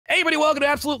everybody, welcome to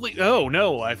Absolutely... Oh,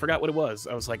 no, I forgot what it was.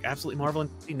 I was like, Absolutely Marvel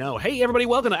and... No. Hey, everybody,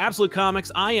 welcome to Absolute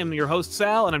Comics. I am your host,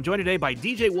 Sal, and I'm joined today by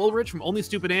DJ Wooldridge from Only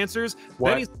Stupid Answers.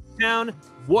 Benny's down.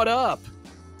 What up?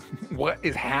 What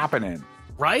is happening?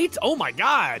 Right? Oh, my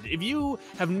God. If you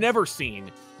have never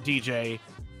seen DJ,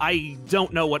 I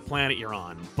don't know what planet you're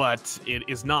on, but it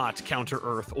is not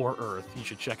Counter-Earth or Earth. You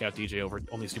should check out DJ over at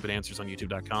Only Stupid Answers on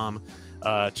YouTube.com.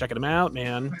 Checking him out,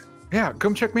 man. Yeah,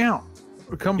 come check me out.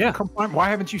 Come find. Why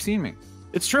haven't you seen me?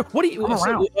 It's true. What do you?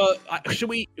 Should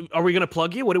we? Are we going to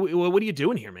plug you? What are you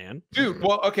doing here, man? Dude,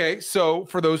 well, okay. So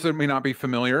for those that may not be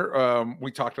familiar,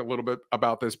 we talked a little bit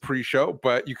about this pre-show,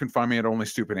 but you can find me at Only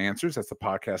Stupid Answers. That's the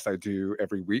podcast I do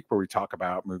every week where we talk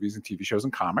about movies and TV shows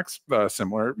and comics,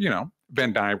 similar,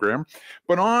 Venn diagram.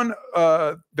 But on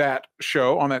that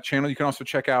show, on that channel, you can also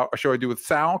check out a show I do with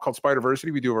Sal called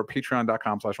Spider-Versity. We do over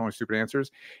patreon.com/onlystupidAnswers,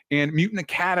 and Mutant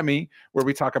Academy, where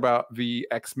we talk about the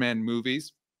X-Men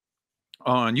movies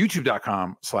on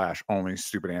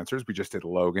youtube.com/onlystupidAnswers. We just did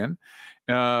Logan.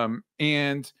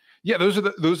 And yeah, those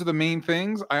are the main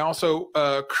things. I also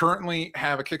currently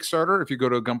have a Kickstarter. If you go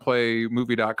to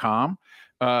gunplaymovie.com,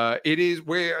 it is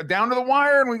way down to the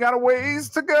wire and we got a ways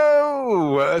to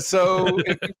go. So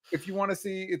if you want to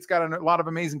see, it's got a lot of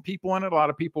amazing people in it, a lot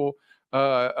of people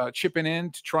chipping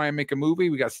in to try and make a movie.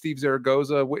 We got Steve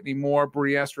Zaragoza, Whitney Moore,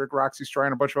 Brie Estrick, Roxy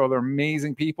Stryan, a bunch of other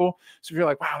amazing people. So if you're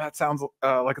like, wow, that sounds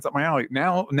like it's up my alley,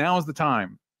 now is the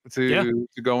time to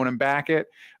go in and back it,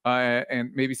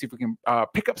 and maybe see if we can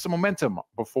pick up some momentum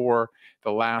before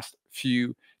the last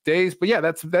few days. But yeah,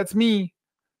 that's me.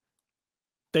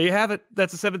 There you have it.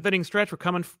 That's a 7th inning stretch. We're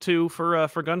coming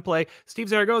for Gunplay. Steve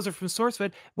Zaragoza from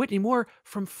SourceFed, Whitney Moore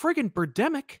from friggin'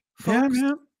 Birdemic, folks. Yeah,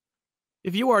 man.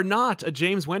 If you are not a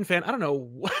James Wen fan, I don't know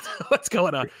what's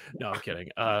going on. No, I'm kidding.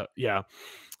 Yeah.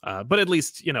 But at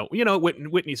least,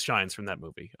 Whitney shines from that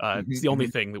movie. It's the only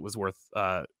thing that was worth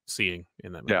seeing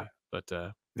in that movie. Yeah. But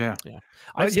yeah.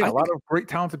 A lot of great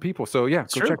talented people. So yeah,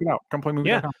 go check it out. Come play movie.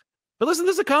 Yeah. But listen,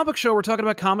 this is a comic book show. We're talking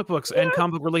about comic books and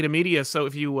comic book related media. So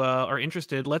if you are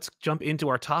interested, let's jump into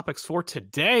our topics for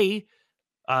today.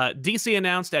 DC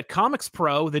announced at Comics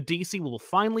Pro that DC will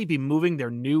finally be moving their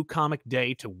new comic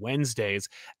day to Wednesdays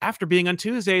after being on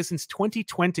Tuesdays since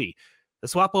 2020. The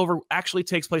swap over actually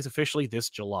takes place officially this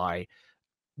July.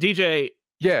 DJ,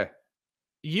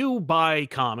 you buy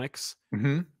comics.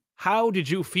 How did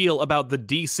you feel about the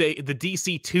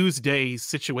DC Tuesday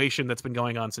situation that's been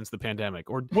going on since the pandemic?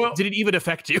 Or did it even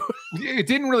affect you? It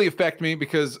didn't really affect me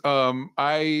because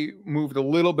I moved a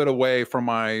little bit away from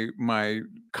my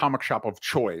comic shop of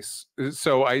choice.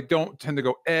 So I don't tend to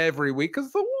go every week because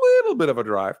it's a little bit of a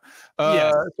drive.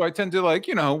 So I tend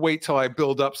to wait till I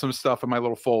build up some stuff in my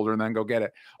little folder and then go get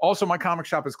it. Also, my comic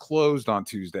shop is closed on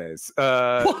Tuesdays.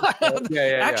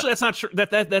 Actually, that's not true.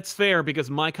 That's fair because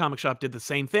my comic shop did the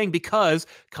same thing because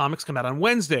comics come out on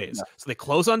Wednesdays. Yeah. So they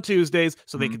close on Tuesdays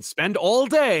so they can spend all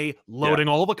day loading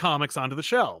all the comics onto the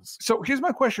shelves. So here's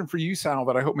my question for you, Sal,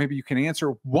 that I hope maybe you can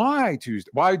answer. Why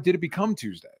Tuesday? Why did it become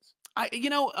Tuesdays?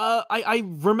 I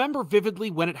remember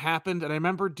vividly when it happened, and I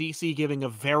remember DC giving a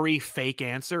very fake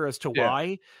answer as to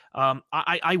why.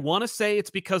 I want to say it's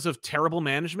because of terrible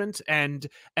management and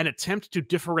an attempt to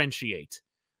differentiate.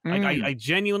 Like I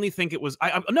genuinely think it was.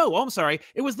 I'm sorry.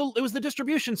 It was the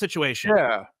distribution situation.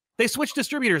 Yeah. They switched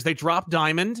distributors. They dropped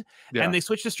Diamond, and they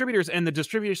switched distributors, and the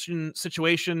distribution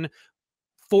situation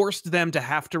forced them to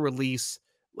have to release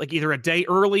like either a day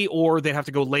early or they have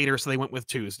to go later, so they went with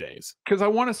Tuesdays. Because I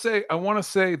want to say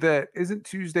that isn't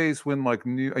Tuesdays when I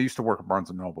used to work at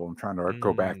Barnes and Noble. I'm trying to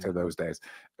go back to those days.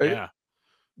 Yeah.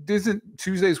 Isn't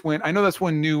Tuesdays when I know that's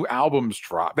when new albums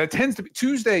drop? That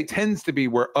Tuesday tends to be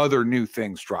where other new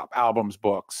things drop, albums,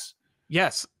 books.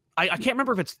 Yes. I can't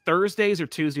remember if it's Thursdays or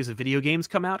Tuesdays that video games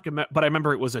come out, but I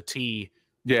remember it was a day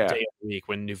of the week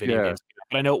when new video games came out.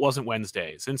 But I know it wasn't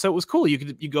Wednesdays. And so it was cool. You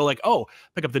go like, oh,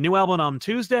 pick up the new album on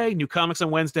Tuesday, new comics on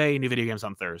Wednesday, new video games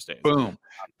on Thursdays. Boom.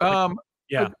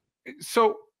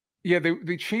 So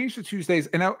they changed the Tuesdays.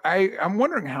 And I'm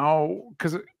wondering how,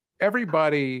 because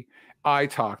everybody I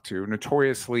talked to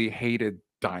notoriously hated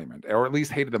Diamond, or at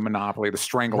least hated the monopoly, the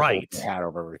stranglehold they had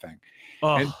over everything.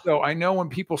 And so I know when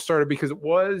people started, because it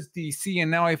was DC,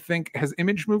 and now I think has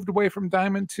Image moved away from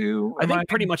Diamond too? I think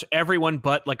pretty much everyone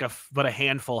but a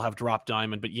handful have dropped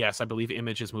Diamond. But yes, I believe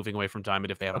Image is moving away from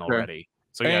Diamond if they haven't already.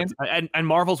 So and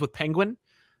Marvel's with Penguin.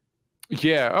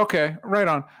 Yeah. Okay. Right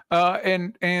on.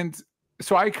 And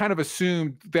so I kind of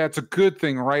assumed that's a good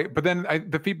thing, right? But then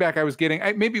the feedback I was getting,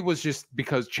 maybe it was just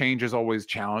because change is always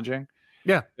challenging.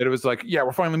 Yeah. That it was like,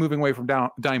 we're finally moving away from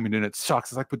Diamond, and it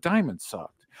sucks. It's like, but Diamond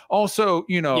sucked. Also,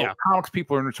 Yeah. comics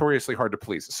people are notoriously hard to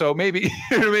please. So maybe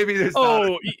maybe there's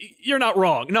you're not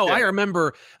wrong. No, Yeah. I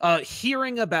remember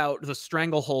hearing about the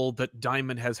stranglehold that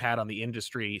Diamond has had on the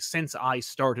industry since I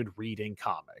started reading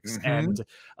comics. And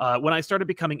when I started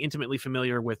becoming intimately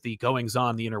familiar with the goings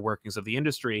on, the inner workings of the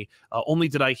industry, only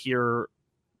did I hear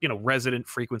resident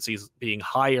frequencies being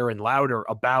higher and louder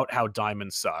about how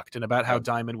Diamond sucked and about how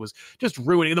Diamond was just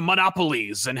ruining the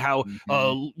monopolies and how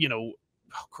oh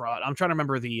crap, I'm trying to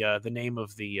remember the name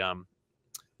of the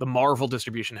Marvel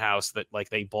distribution house that like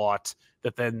they bought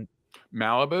that then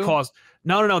Malibu caused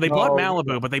no they bought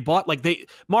Malibu, but they bought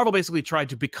Marvel basically tried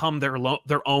to become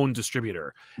their own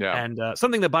distributor. And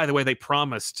something that, by the way, they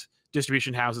promised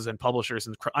distribution houses and publishers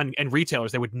and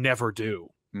retailers they would never do.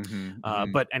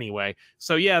 But anyway,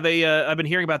 so yeah, they I've been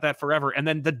hearing about that forever. And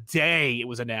then the day it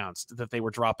was announced that they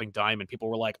were dropping Diamond, people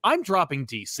were like, I'm dropping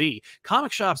DC.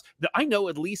 Comic shops, I know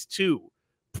at least two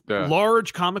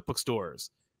large comic book stores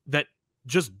that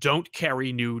just don't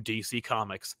carry new DC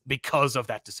comics because of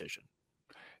that decision.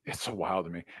 It's so wild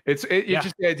to me. It's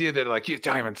just the idea that like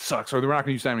Diamond sucks, or they're not going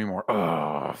to use Diamond anymore.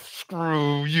 Oh,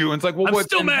 screw you! And it's like, well, I'm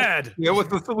still mad. Yeah, what's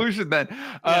the solution then?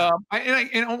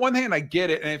 And on one hand, I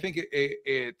get it, and I think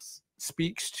it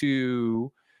speaks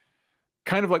to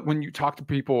kind of like when you talk to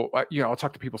people. I'll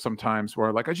talk to people sometimes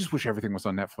where like, I just wish everything was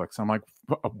on Netflix. I'm like,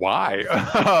 why?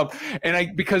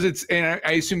 Because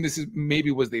I assume this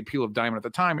was the appeal of Diamond at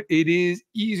the time. It is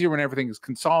easier when everything is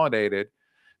consolidated.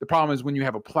 The problem is when you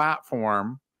have a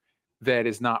platform that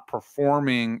is not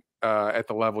performing at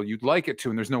the level you'd like it to,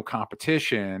 and there's no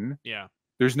competition. Yeah,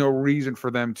 there's no reason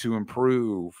for them to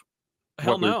improve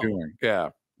what they're doing. Yeah.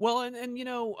 Well, and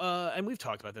and we've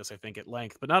talked about this, I think, at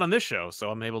length, but not on this show, so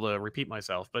I'm able to repeat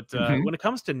myself. But when it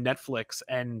comes to Netflix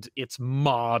and its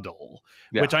model,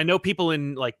 which I know people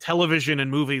in like television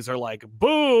and movies are like,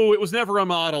 boo, it was never a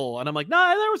model. And I'm like,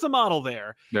 nah, there was a model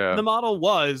there. Yeah. The model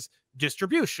was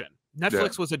distribution.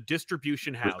 Netflix was a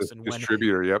distribution house. And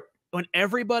when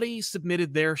everybody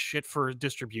submitted their shit for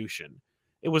distribution,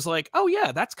 it was like, oh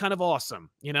yeah, that's kind of awesome,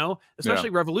 especially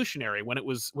revolutionary when it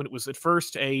was at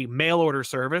first a mail order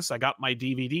service. I got my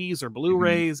DVDs or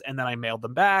Blu-rays and then I mailed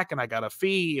them back and I got a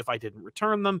fee if I didn't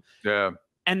return them. Yeah.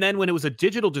 And then when it was a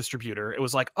digital distributor, it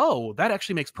was like, oh, that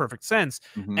actually makes perfect sense.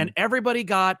 And everybody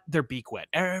got their beak wet.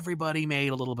 Everybody made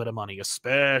a little bit of money,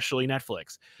 especially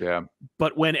Netflix. Yeah.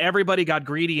 But when everybody got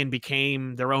greedy and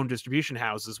became their own distribution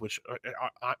houses, which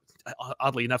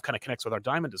oddly enough kind of connects with our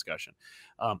Diamond discussion,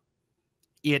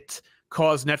 it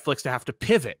caused Netflix to have to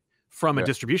pivot from a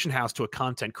distribution house to a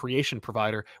content creation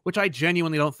provider, which I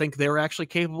genuinely don't think they're actually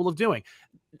capable of doing.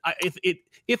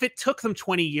 If it took them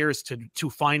 20 years to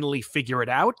finally figure it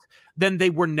out, then they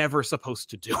were never supposed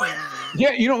to do it.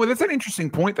 Yeah, that's an interesting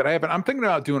point that I'm thinking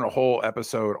about doing a whole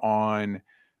episode on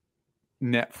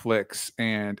Netflix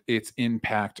and its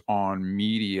impact on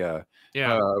media,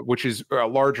 which is a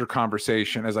larger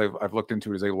conversation. As I've looked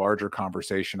into it, is a larger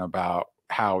conversation about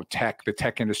how the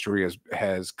tech industry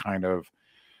has kind of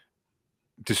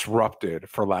disrupted,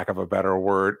 for lack of a better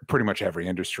word, pretty much every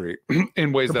industry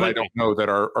in ways that I don't know that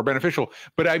are beneficial.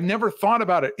 But I've never thought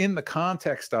about it in the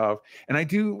context of, and I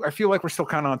feel like we're still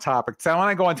kind of on topic. So I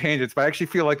want to go on tangents, but I actually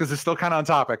feel like this is still kind of on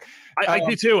topic. I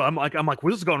do too. I'm like,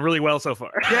 well, this is going really well so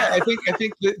far. Yeah, I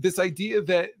think this idea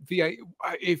that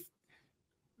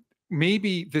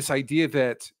this idea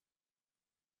that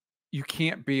you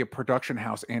can't be a production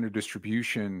house and a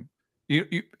distribution,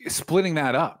 you splitting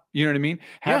that up, you know what I mean?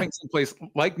 Having some place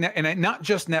like and not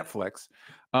just Netflix.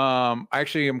 I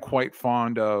actually am quite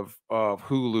fond of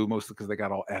Hulu, mostly because they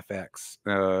got all FX,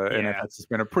 and FX has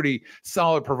been a pretty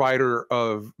solid provider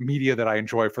of media that I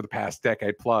enjoy for the past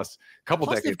decade plus.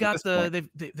 Decades.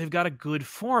 They've got a good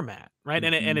format, right?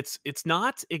 And it's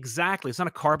not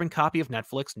a carbon copy of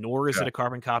Netflix, nor is it a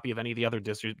carbon copy of any of the other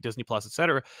Disney Plus,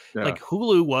 etc. Like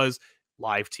Hulu was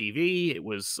live TV, it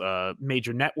was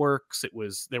major networks,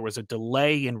 there was a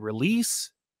delay in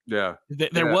release. There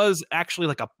was actually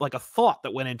like a thought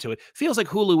that went into it. Feels like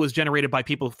Hulu was generated by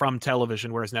people from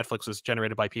television, whereas Netflix was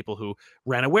generated by people who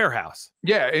ran a warehouse.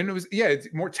 And it's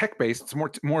more tech based.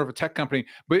 It's more of a tech company,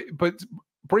 but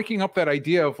breaking up that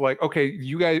idea of like, okay,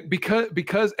 you guys,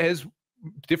 because as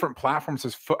different platforms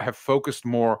have focused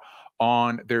more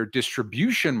on their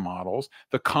distribution models,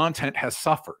 the content has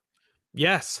suffered.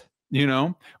 Yes.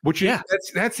 Which is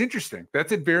that's interesting.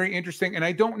 That's very interesting. And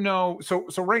I don't know. So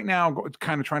right now,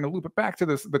 kind of trying to loop it back to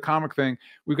the comic thing.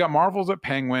 We've got Marvel's at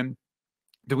Penguin.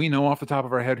 Do we know off the top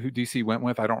of our head who DC went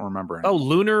with? I don't remember Oh, anymore.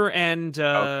 Lunar and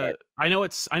Okay. I know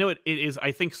it is.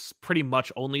 I think pretty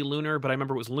much only Lunar, but I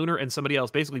remember it was Lunar and somebody else,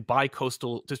 basically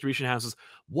bi-coastal distribution houses.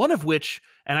 One of which,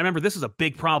 and I remember this is a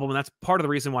big problem, and that's part of the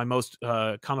reason why most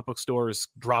comic book stores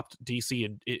dropped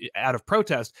DC out of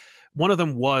protest. One of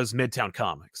them was Midtown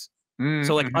Comics.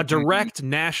 So like a Mhm. direct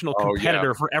national Oh yeah,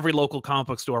 competitor for every local comic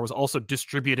book store was also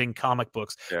distributing comic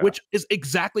books, yeah, which is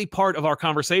exactly part of our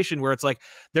conversation where it's like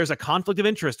there's a conflict of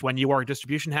interest when you are a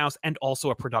distribution house and also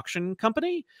a production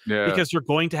company yeah. because you're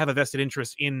going to have a vested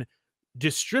interest in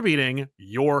distributing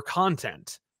your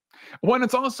content. Well, and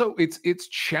it's also it's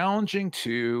challenging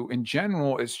to, in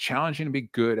general, it's challenging to be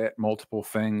good at multiple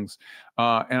things.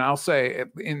 And I'll say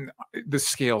in the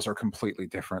scales are completely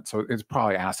different. So it's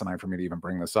probably asinine for me to even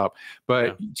bring this up.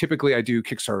 But Yeah. typically I do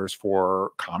Kickstarters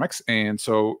for comics. And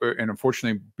so and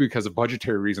unfortunately, because of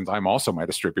budgetary reasons, I'm also my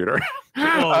distributor.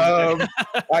 Oh,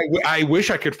 I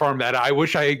wish I could farm that. I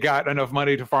wish I got enough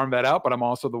money to farm that out, but I'm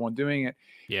also the one doing it.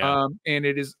 yeah. And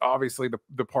it is obviously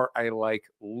the part I like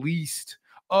least,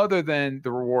 other than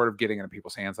the reward of getting into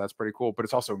people's hands. That's pretty cool, but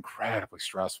it's also incredibly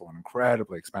stressful and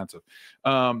incredibly expensive.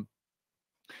 Um,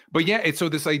 but yeah, it's so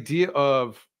this idea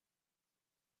of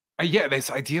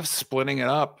this idea of splitting it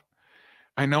up.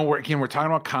 I know we're talking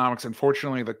about comics.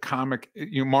 Unfortunately, the comic,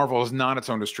 Marvel is not its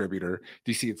own distributor.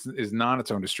 DC is not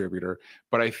its own distributor.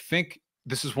 But I think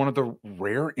this is one of the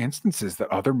rare instances that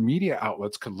other media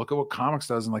outlets could look at what comics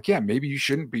does and like, yeah, maybe you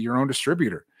shouldn't be your own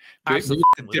distributor. Maybe it's a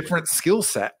Absolutely. different skill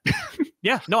set.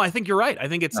 Yeah, no, I think you're right. I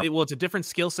think Yeah. well, it's a different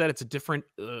skill set. It's a different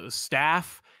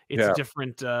staff. It's a Yeah.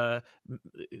 different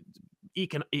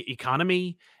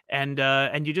economy, and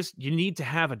you need to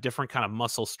have a different kind of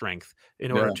muscle strength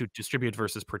in order Yeah. to distribute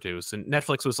versus produce. And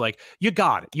Netflix was like, "You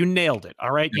got it. You nailed it.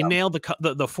 All right, you Yeah. nailed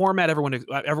the format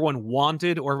everyone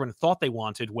wanted or everyone thought they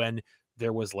wanted when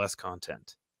there was less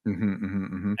content."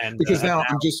 And Because now now,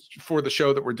 I'm just for the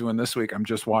show that we're doing this week, I'm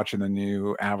just watching the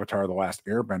new Avatar: The Last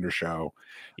Airbender show,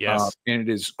 yes, and it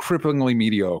is cripplingly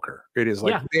mediocre. It is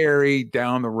like yeah, very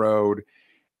down the road,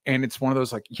 and it's one of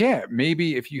those like, yeah,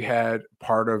 maybe if you had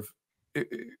part of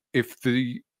if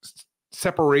the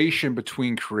separation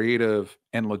between creative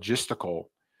and logistical,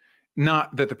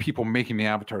 not that the people making the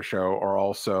Avatar show are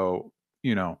also,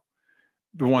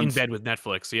 the in ones. bed with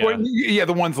Netflix. Well, Yeah, yeah,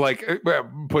 the ones like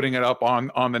putting it up on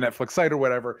the Netflix site or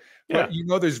whatever. yeah,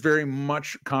 But there's very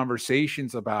much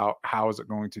conversations about how is it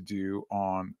going to do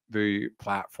on the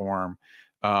platform.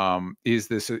 Is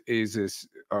this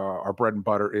our bread and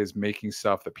butter is making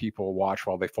stuff that people watch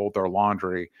while they fold their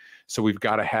laundry? So we've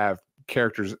got to have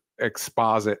characters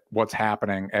exposit what's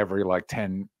happening every like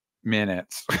 10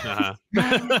 minutes.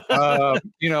 uh-huh.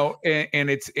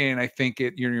 And I think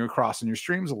you're crossing your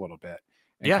streams a little bit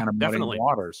and Yeah, kind of muddying the definitely.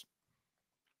 waters.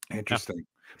 Yeah. Interesting.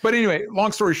 But anyway,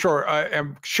 long story short,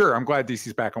 I'm glad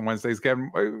DC's back on Wednesdays.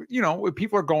 Kevin,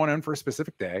 people are going in for a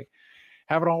specific day,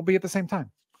 have it all be at the same time.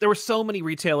 There were so many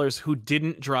retailers who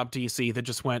didn't drop DC that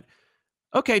just went,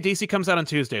 okay, DC comes out on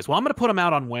Tuesdays. Well, I'm going to put them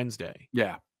out on Wednesday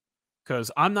Yeah. because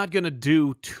I'm not going to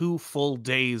do 2 full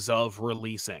days of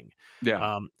releasing.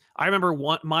 Yeah. I remember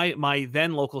my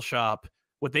then local shop.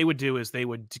 What they would do is they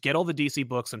would get all the DC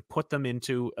books and put them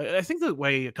into. I think the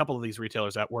way a couple of these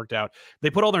retailers that worked out,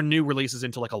 they put all their new releases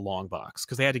into like a long box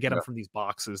because they had to get them Yeah. from these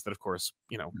boxes that, of course,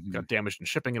 Mhm. got damaged in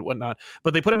shipping and whatnot.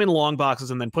 But they put them in long boxes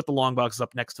and then put the long boxes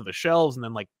up next to the shelves and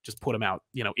then like just put them out,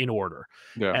 in order.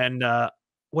 Yeah. And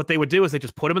what they would do is they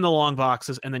just put them in the long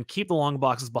boxes and then keep the long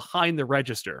boxes behind the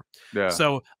register. Yeah.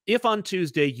 So if on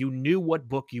Tuesday you knew what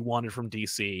book you wanted from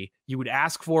DC, you would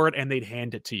ask for it and they'd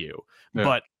hand it to you. Yeah.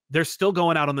 But they're still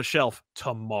going out on the shelf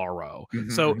tomorrow.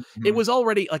 So Mhm. it was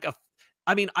already like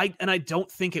I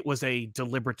don't think it was a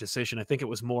deliberate decision. I think it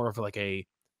was more of like a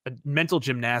mental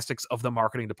gymnastics of the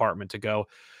marketing department to go,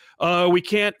 we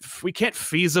can't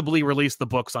feasibly release the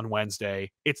books on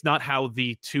Wednesday. It's not how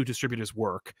the two distributors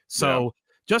work. So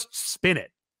just spin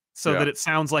it so that it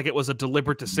sounds like it was a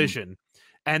deliberate decision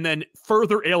and then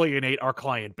further alienate our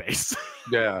client base.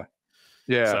 Yeah.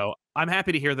 Yeah. So I'm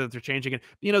happy to hear that they're changing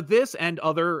it. This and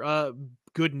other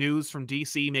good news from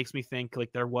DC makes me think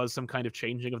like there was some kind of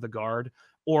changing of the guard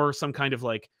or some kind of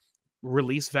like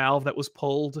release valve that was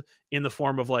pulled in the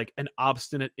form of like an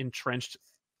obstinate entrenched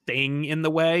thing in the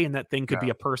way, and that thing could be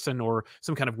a person or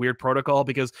some kind of weird protocol,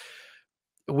 because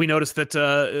we noticed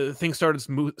that things started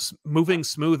moving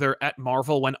smoother at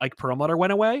Marvel when Ike Perlmutter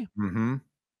went away. Mm-hmm.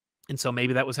 And so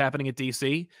maybe that was happening at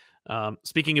DC.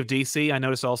 Speaking of DC, I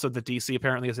noticed also that DC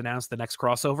apparently has announced the next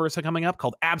crossover is coming up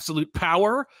called Absolute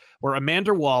Power, where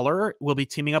Amanda Waller will be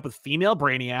teaming up with female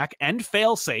Brainiac and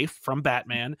Failsafe from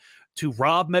Batman to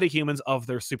rob metahumans of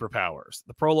their superpowers.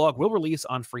 The prologue will release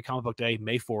on Free Comic Book Day,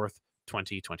 May 4th,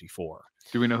 2024.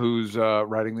 Do we know who's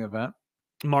writing the event?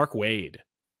 Mark Waid.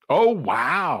 Oh,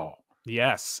 wow.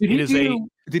 Yes. Did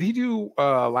he do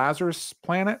Lazarus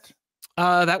Planet?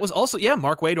 That was also,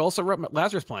 Mark Waid also wrote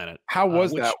Lazarus Planet. How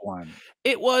was that one?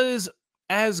 It was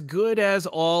as good as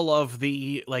all of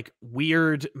the like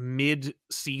weird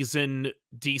mid-season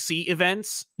DC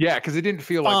events. Yeah, because it didn't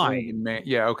feel like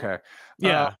yeah, okay.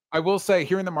 Yeah. I will say,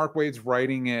 hearing that Mark Waid's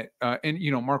writing it, and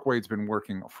Mark Waid's been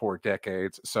working for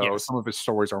decades, so some of his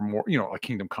stories are more, like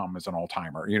Kingdom Come is an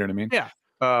all-timer, you know what I mean? Yeah.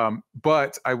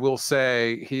 But I will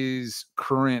say his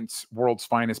current World's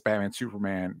Finest Batman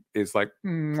Superman is like,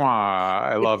 mwah,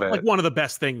 I love it. Like one of the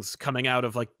best things coming out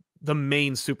of like the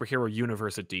main superhero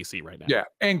universe at DC right now. Yeah,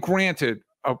 and granted,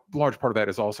 a large part of that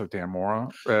is also Dan Mora.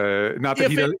 Not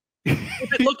that does.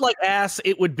 If it looked like ass,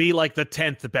 it would be like the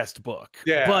 10th best book.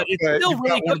 Yeah, but it's still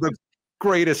really one of the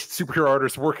greatest superhero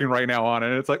artists working right now on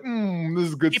it. It's like, this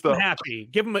is good stuff. Keep him happy.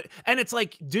 Give him and it's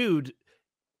like, dude,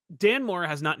 Dan Mora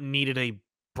has not needed a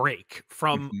break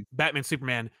from Batman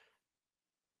Superman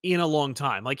in a long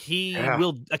time. Like he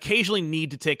will occasionally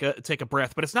need to take a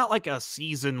breath, but it's not like a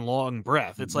season long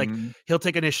breath. It's like he'll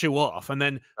take an issue off and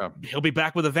then he'll be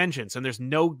back with a vengeance, and there's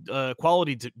no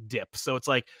quality dip. So it's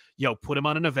like, put him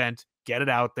on an event, get it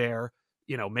out there,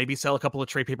 maybe sell a couple of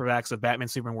trade paperbacks of Batman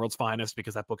Superman World's Finest,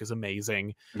 because that book is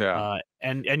amazing. And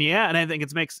I think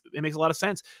it makes a lot of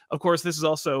sense. Of course, this is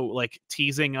also like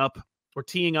teeing up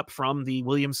from the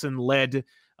Williamson led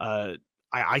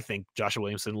I think Joshua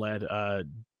Williamson led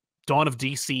Dawn of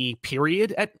DC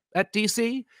period at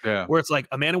DC, where it's like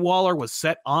Amanda Waller was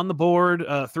set on the board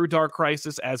through Dark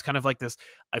Crisis as kind of like this,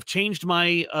 I've changed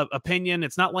my opinion.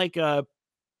 It's not like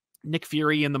Nick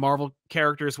Fury and the Marvel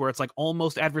characters where it's like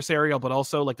almost adversarial, but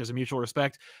also like there's a mutual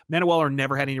respect. Amanda Waller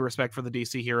never had any respect for the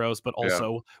DC heroes, but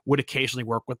also would occasionally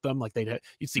work with them. Like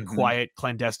you'd see quiet,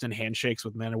 clandestine handshakes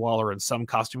with Amanda Waller and some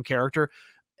costume character.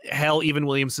 Hell, even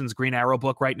Williamson's Green Arrow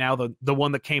book right now, the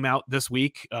one that came out this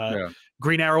week,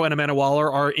 Green Arrow and Amanda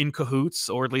Waller are in cahoots,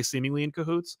 or at least seemingly in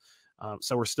cahoots.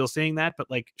 So we're still seeing that, but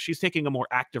like she's taking a more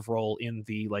active role in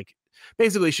the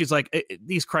basically she's like,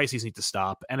 these crises need to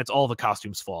stop, and it's all the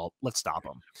costumes' fault. Let's stop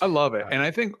them. I love it, and I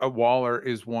think Waller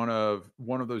is one of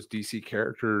those DC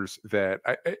characters that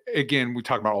again, we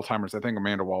talk about all timers. I think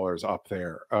Amanda Waller is up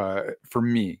there for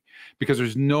me, because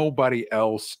there's nobody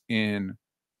else in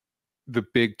the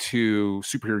big two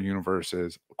superhero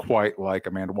universes quite like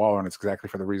Amanda Waller, and it's exactly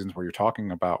for the reasons where you're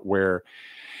talking about.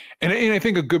 And I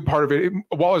think a good part of it,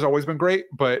 Waller's always been great,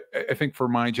 but I think for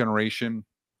my generation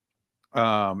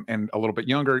and a little bit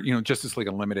younger, Justice League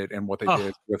Unlimited and what they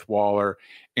did with Waller,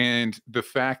 and the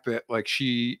fact that like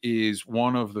she is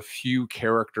one of the few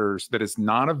characters that is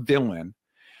not a villain,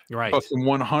 right? But can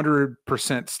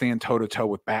 100% stand toe to toe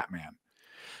with Batman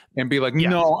and be like,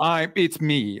 no, it's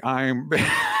me.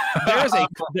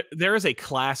 There is a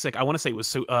classic, I want to say it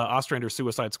was Ostrander's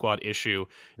Suicide Squad issue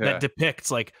that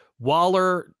depicts like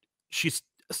Waller, she's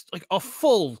like a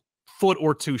full foot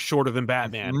or two shorter than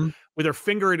Batman, with her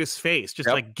finger at his face, just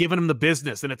like giving him the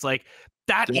business. And it's like,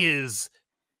 that is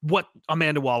what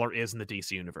Amanda Waller is in the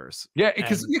DC universe. Yeah,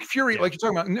 because Nick Fury, like you're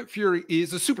talking about, Nick Fury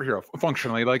is a superhero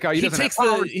functionally. Like he takes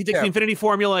the Infinity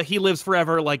Formula. He lives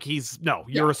forever. Like you're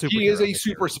a superhero. He is a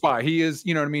super spy. He is,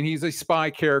 you know what I mean? He's a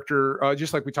spy character.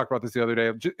 Just like we talked about this the other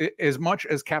day. As much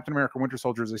as Captain America: Winter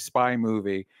Soldier is a spy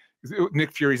movie,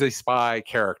 Nick Fury is a spy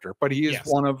character, but he is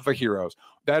one of the heroes.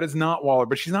 That is not Waller,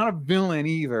 but she's not a villain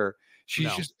either.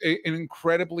 She's just an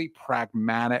incredibly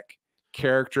pragmatic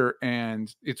character,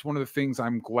 and it's one of the things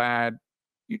I'm glad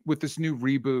with this new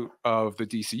reboot of the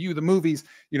DCU, the movies,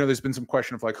 there's been some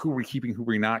question of like, who we're keeping, who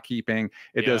we're not keeping.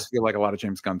 It does feel like a lot of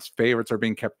James Gunn's favorites are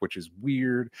being kept, which is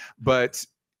weird, but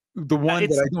the one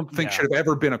that I don't think should have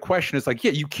ever been a question is like,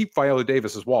 you keep Viola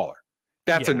Davis as Waller.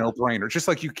 That's a no-brainer. Just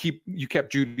like you kept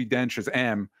Judi Dench as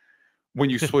M when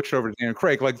you switched over to Dan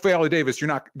Craig. Like Viola Davis,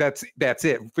 that's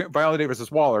it. Viola Davis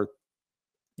as Waller.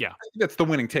 Yeah, that's the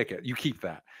winning ticket. You keep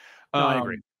that. No, I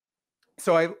agree.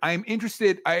 So I'm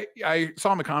interested. I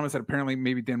saw in the comments that apparently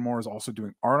maybe Dan Moore is also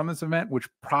doing art on this event, which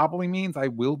probably means I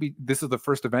will be. This is the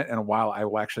first event in a while I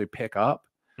will actually pick up.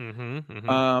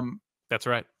 That's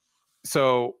right.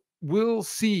 So we'll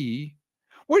see.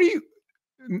 Where do you?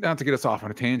 Not to get us off on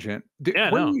a tangent.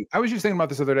 I was just thinking about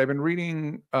this the other day. I've been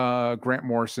reading Grant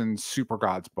Morrison's Super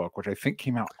Gods book, which I think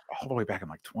came out all the way back in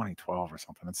like 2012 or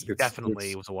something.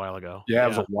 It was a while ago. Yeah, it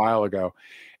was a while ago.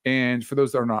 And for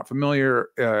those that are not familiar,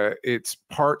 it's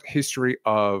part history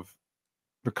of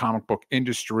the comic book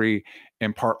industry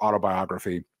and part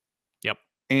autobiography. Yep.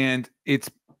 And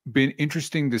it's been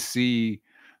interesting to see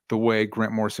the way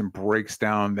Grant Morrison breaks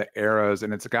down the eras,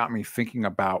 and it's got me thinking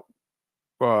about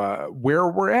where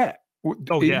we're at.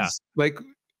 Oh yeah. Is like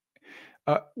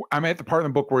I'm at the part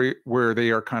in the book where they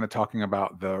are kind of talking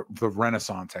about the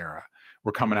Renaissance era.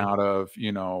 We're coming Mhm. out of,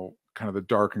 kind of the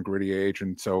dark and gritty age,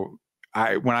 and so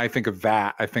when I think of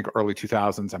that, I think early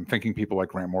 2000s. I'm thinking people like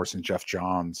Grant Morrison, Jeff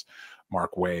Johns,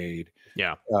 Mark Waid.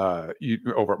 Yeah.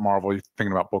 Over at Marvel, you're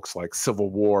thinking about books like Civil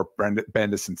War,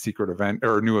 Bendis and Secret Event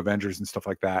or New Avengers and stuff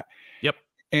like that. Yep.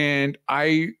 And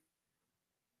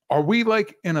are we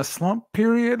like in a slump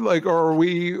period? Like, or are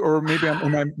we, or maybe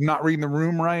am I not reading the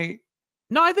room right?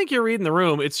 No, I think you're reading the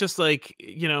room. It's just like,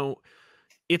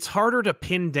 it's harder to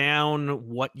pin down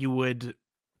what you would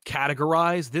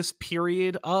categorize this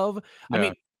period of. I Yeah,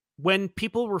 mean, when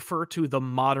people refer to the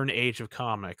modern age of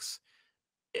comics,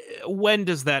 when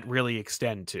does that really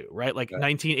extend to, right? Like yeah.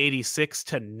 1986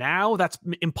 to now? That's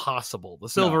impossible. The No,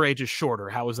 Silver Age is shorter.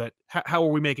 How is that? How are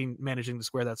we managing to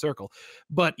square that circle?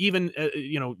 But even,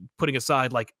 putting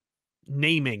aside like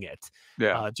naming it,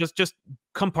 yeah, just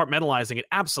compartmentalizing it,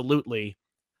 absolutely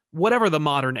whatever the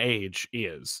modern age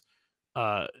is,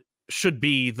 uh should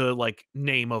be the like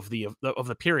name of the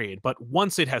period. But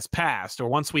once it has passed, or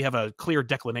once we have a clear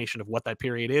declination of what that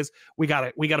period is, we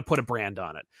gotta put a brand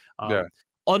on it. yeah,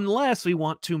 Unless we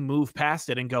want to move past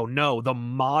it and go, no, the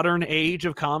modern age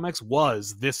of comics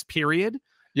was this period,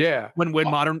 yeah.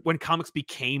 when comics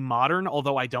became modern,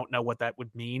 although I don't know what that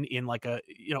would mean in like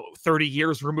 30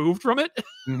 years removed from it.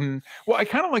 Well, I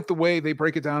kind of like the way they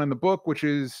break it down in the book, which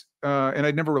is, and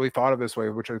I'd never really thought of this way,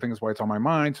 which I think is why it's on my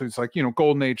mind. So it's like,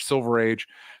 Golden Age, Silver Age,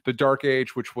 the Dark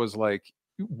Age, which was like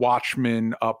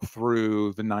Watchmen up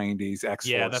through the 90s, Yeah,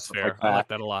 X-Force, that's stuff like fair. I that. like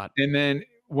that a lot. And then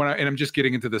and I'm just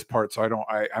getting into this part, so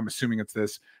I'm assuming it's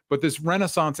this, but this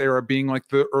Renaissance era being like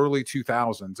the early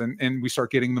 2000s, and we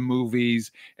start getting the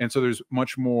movies, and so there's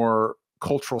much more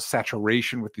cultural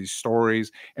saturation with these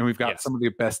stories, and we've got Yes. some of the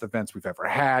best events we've ever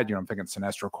had. I'm thinking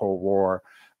Sinestro, Cold War.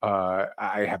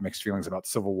 I have mixed feelings about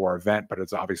Civil War event, but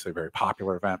it's obviously a very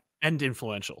popular event And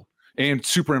influential. and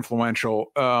super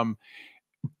influential.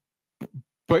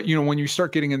 But when you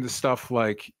start getting into stuff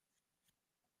like,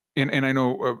 and I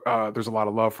know there's a lot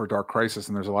of love for Dark Crisis,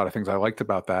 and there's a lot of things I liked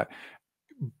about that,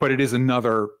 but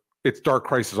it's Dark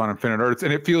Crisis on Infinite Earths,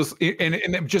 and it feels, and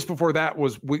then just before that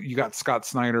was you got Scott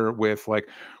Snyder with like,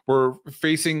 we're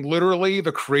facing literally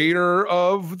the creator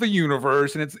of the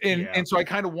universe, and Yeah. so I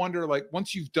kind of wonder, like,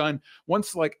 once you've done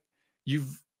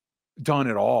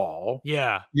it all,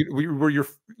 Yeah. where you're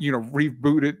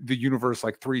rebooted the universe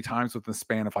like 3 times within the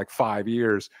span of like 5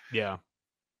 years. Yeah.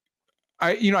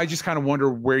 I just kind of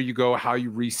wonder where you go, how you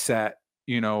reset,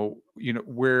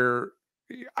 where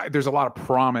there's a lot of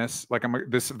promise. Like,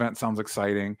 this event sounds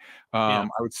exciting. Yeah.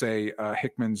 I would say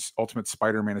Hickman's Ultimate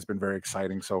Spider-Man has been very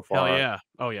exciting so Hell far. yeah.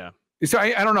 Oh yeah. So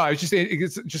I don't know. It's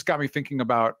just got me thinking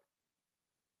about,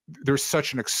 there's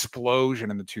such an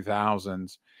explosion in the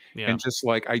 2000s, Yeah. and just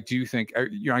like, I do think,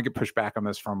 I get pushed back on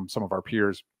this from some of our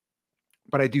peers,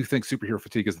 but I do think superhero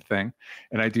fatigue is the thing,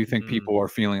 and I do think Mm. people are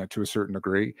feeling it to a certain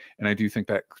degree, and I do think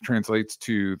that translates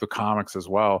to the comics as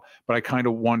well. But I kind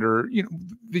of wonder,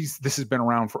 this has been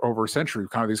around for over a century.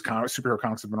 Kind of these superhero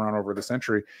comics have been around over the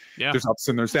century. Yeah. There's ups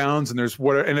and there's downs, and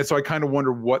so I kind of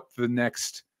wonder what the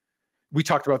next. We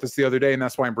talked about this the other day, and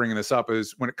that's why I'm bringing this up.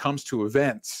 Is when it comes to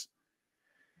events,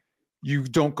 you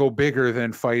don't go bigger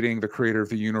than fighting the creator of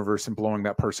the universe and blowing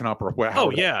that person up, or what.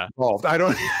 Oh yeah. Involved. I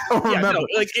don't remember. No,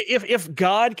 like if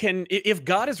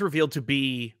God is revealed to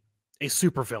be a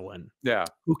supervillain, Yeah.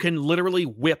 who can literally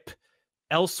whip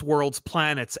Elseworlds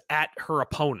planets at her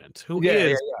opponent, who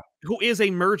is a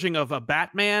merging of a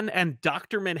Batman and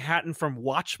Dr. Manhattan from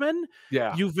Watchmen,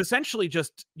 Yeah. you've essentially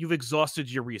you've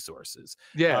exhausted your resources.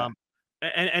 Yeah.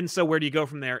 And so where do you go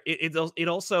from there? It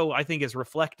also, I think, is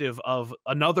reflective of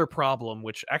another problem,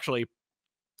 which actually,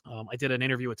 I did an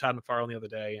interview with Todd McFarlane the other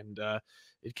day, and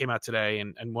it came out today.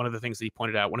 And one of the things that he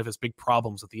pointed out, one of his big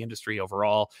problems with the industry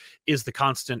overall, is the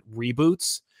constant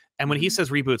reboots. And when he says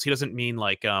reboots, he doesn't mean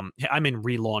like, I'm in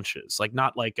relaunches, like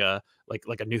not like a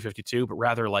New 52, but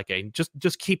rather like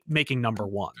just keep making number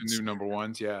ones. The new number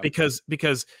ones, yeah. Because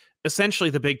essentially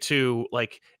the big two,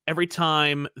 like every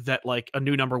time that like a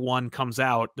new number one comes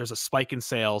out, there's a spike in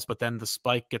sales, but then the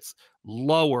spike gets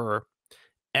lower,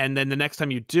 and then the next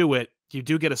time you do it, you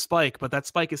do get a spike, but that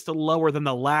spike is still lower than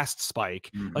the last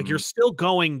spike. Like, you're still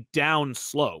going down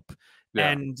slope. Yeah.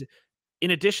 And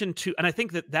in addition to, and I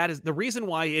think that is the reason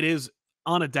why it is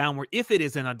on a downward, if it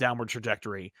is in a downward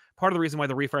trajectory, part of the reason why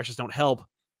the refreshes don't help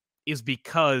is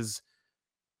because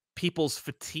people's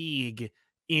fatigue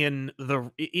in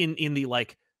the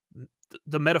like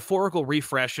the metaphorical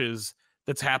refreshes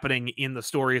that's happening in the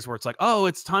stories where it's like, oh,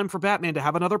 it's time for Batman to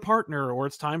have another partner, or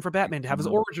it's time for Batman to have his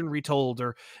origin retold,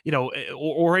 or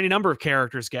or any number of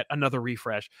characters get another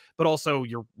refresh. But also,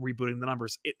 you're rebooting the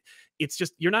numbers. It's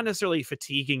just, you're not necessarily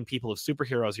fatiguing people of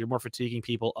superheroes. You're more fatiguing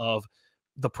people of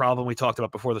the problem we talked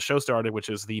about before the show started, which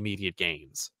is the immediate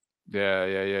gains. Yeah.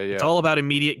 It's all about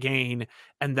immediate gain,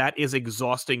 and that is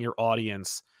exhausting your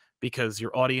audience, because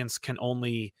your audience can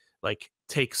only like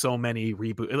take so many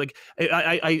reboot. Like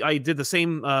I did the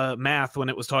same math when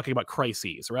it was talking about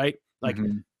crises, right? Like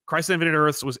Crisis on Infinite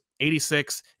Earths was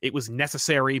 86. It was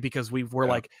necessary because we were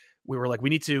like we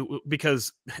need to,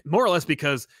 because more or less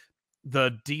because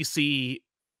the DC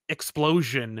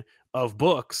explosion of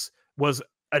books was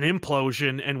an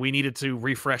implosion, and we needed to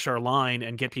refresh our line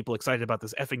and get people excited about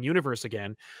this effing universe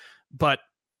again. But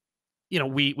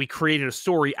we created a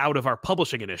story out of our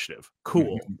publishing initiative.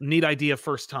 Cool. Neat idea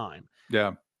first time.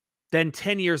 Yeah. Then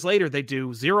 10 years later, they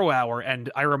do 0 Hour.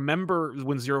 And I remember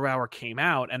when 0 Hour came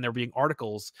out, and there being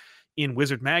articles in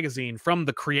Wizard Magazine from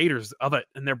the creators of it.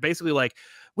 And they're basically like,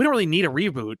 we don't really need a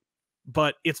reboot,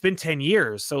 but it's been 10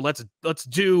 years. So let's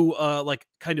do like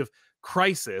kind of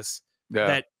Crisis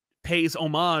that pays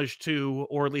homage to,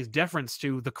 or at least deference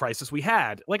to, the crisis we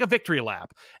had, like a victory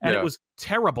lap. And it was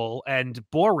terrible and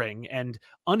boring and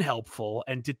unhelpful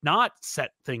and did not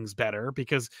set things better,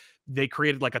 because they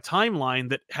created like a timeline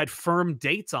that had firm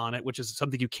dates on it, which is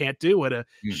something you can't do at a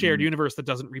shared universe that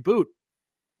doesn't reboot.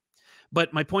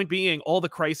 But my point being, all the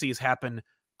crises happen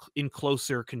in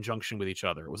closer conjunction with each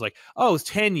other. It was like, oh, it was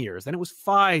 10 years, then it was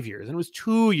 5 years, and it was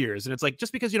 2 years. And it's like,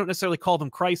 just because you don't necessarily call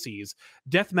them crises,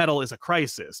 death metal is a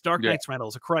crisis, Dark Knight's metal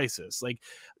is a crisis, like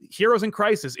Heroes in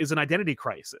Crisis is an identity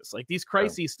crisis. Like these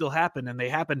crises still happen, and they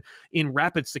happen in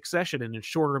rapid succession and in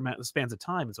shorter spans of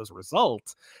time. And so as a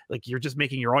result, like, you're just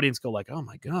making your audience go like, oh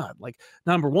my God, like,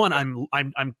 number one,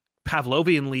 I'm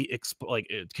Pavlovianly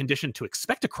conditioned to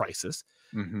expect a crisis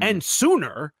and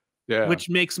sooner. Yeah. Which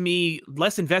makes me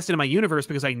less invested in my universe,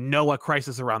 because I know a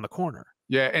crisis is around the corner.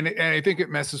 Yeah, and I think it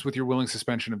messes with your willing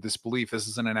suspension of disbelief. This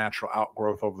isn't a natural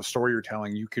outgrowth of the story you're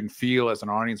telling. You can feel as an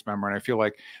audience member, and I feel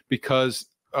like because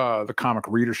the comic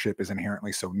readership is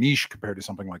inherently so niche compared to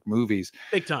something like movies,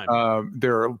 big time,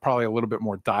 they're probably a little bit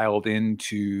more dialed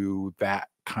into that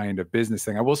kind of business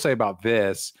thing. I will say about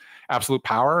this, Absolute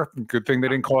Power, good thing they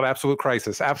didn't call it Absolute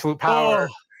Crisis. Absolute Power.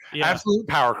 Oh. Yeah. Absolute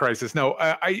Power Crisis. No,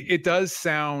 it does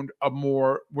sound a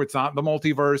more, it's not the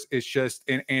multiverse. It's just,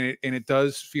 and it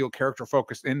does feel character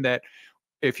focused, in that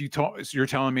if you're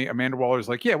telling me Amanda Waller is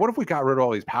like, yeah, what if we got rid of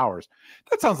all these powers?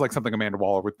 That sounds like something Amanda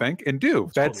Waller would think and do.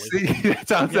 Totally.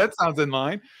 That sounds in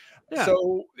line. Yeah.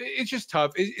 So it's just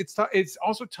tough. It's tough. It's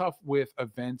also tough with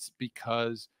events,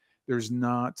 because there's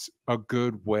not a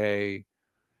good way.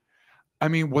 I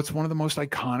mean, what's one of the most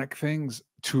iconic things?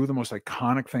 Two of the most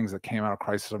iconic things that came out of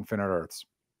Crisis on Infinite Earths: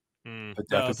 the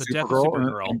death of Supergirl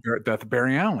and the death of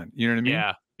Barry Allen. You know what I mean?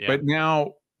 Yeah. But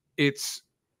now it's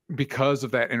because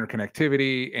of that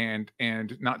interconnectivity, and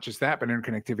not just that, but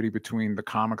interconnectivity between the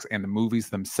comics and the movies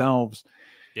themselves.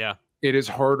 Yeah. It is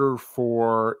harder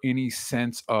for any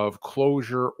sense of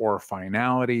closure or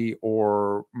finality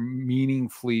or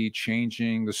meaningfully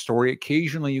changing the story.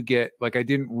 Occasionally you get, like, I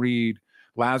didn't read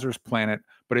Lazarus Planet,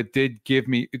 but it did give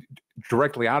me,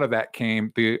 directly out of that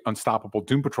came the Unstoppable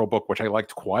Doom Patrol book, which I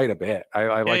liked quite a bit.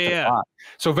 I liked it a lot.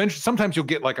 So eventually, sometimes you'll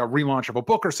get like a relaunch of a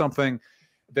book or something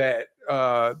that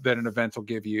an event will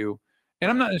give you.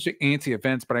 And I'm not necessarily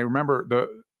anti-events, but I remember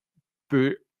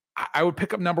I would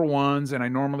pick up number ones, and I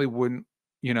normally wouldn't,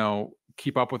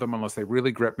 keep up with them unless they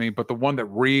really gripped me. But the one that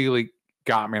really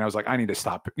got me, and I was like, I need to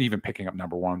stop even picking up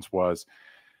number ones, was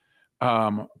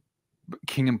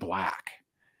King in Black.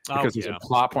 Because there's a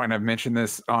plot point, and I've mentioned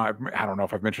this, I don't know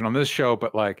if I've mentioned on this show,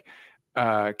 but like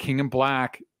King in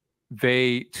Black,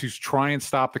 to try and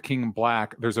stop the King in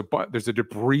Black, there's a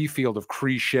debris field of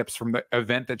Kree ships from the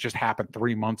event that just happened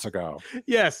 3 months ago.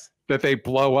 Yes. That they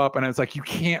blow up, and it's like, you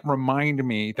can't remind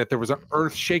me that there was an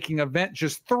earth-shaking event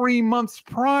just 3 months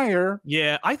prior.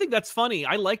 Yeah, I think that's funny.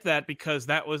 I like that, because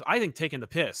that was, I think, taking the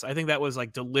piss. I think that was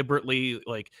like deliberately,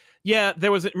 like, yeah,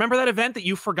 there was, remember that event that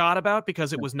you forgot about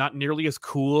because it was not nearly as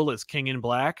cool as King in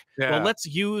Black? Yeah. Well, let's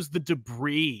use the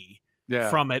debris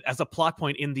from it as a plot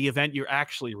point in the event you're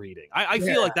actually reading. I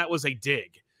feel like that was a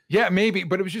dig. Yeah, maybe,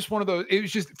 but it was just one of those. It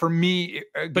was just, for me,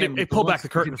 again, but it pulled back the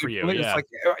curtain for you. It's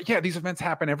like, these events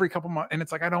happen every couple months, and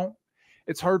it's like,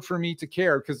 it's hard for me to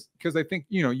care, because I think,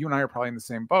 you and I are probably in the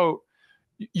same boat.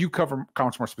 You cover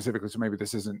comics more specifically, so maybe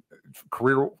this isn't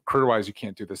career-wise, you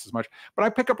can't do this as much. But I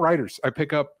pick up writers. I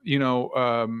pick up,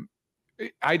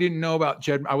 I didn't know about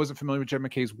Jed. I wasn't familiar with Jed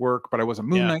McKay's work, but I was a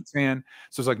Moon Knight fan.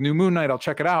 So it's like, new Moon Knight, I'll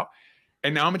check it out.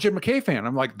 And now I'm a Jim McKay fan.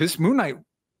 I'm like, this Moon Knight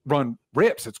run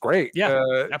rips. It's great. Yeah,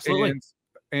 absolutely.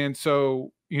 And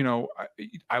so, you know,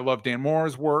 I love Dan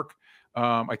Moore's work.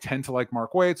 I tend to like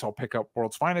Mark Waid, so I'll pick up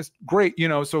World's Finest. Great, you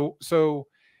know. So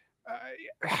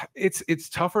it's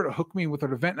tougher to hook me with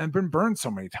an event, and I've been burned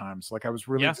so many times. Like, I was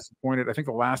really disappointed. I think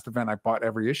the last event I bought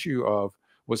every issue of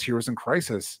was Heroes in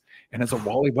Crisis, and as a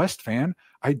Wally West fan,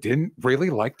 I didn't really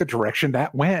like the direction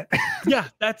that went. Yeah,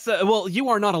 that's well, you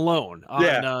are not alone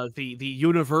on the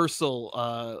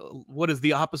universal what is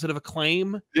the opposite of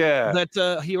acclaim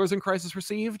that Heroes in Crisis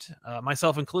received,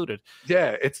 myself included.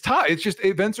 Yeah, it's tough. It's just,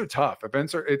 events are tough.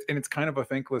 Events are, and it's kind of a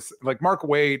thankless, like Mark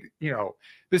Waid, you know,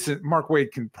 Mark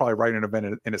Waid can probably write an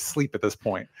event in his sleep at this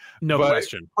point. No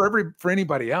question. For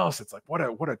anybody else, it's like, what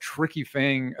a tricky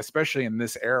thing, especially in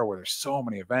this era where there's so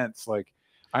many events. Like,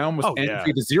 I almost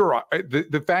envy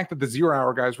the fact that the 0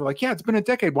 Hour guys were like, yeah, it's been a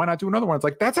decade, why not do another one? It's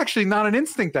like, that's actually not an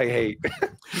instinct I hate.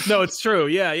 No, it's true.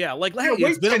 Yeah. Like, hey,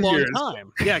 it's been a long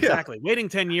time. Yeah, exactly. Waiting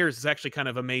 10 years is actually kind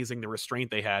of amazing, the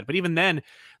restraint they had. But even then,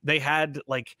 they had,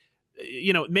 like,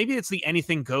 you know, maybe it's the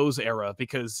anything goes era,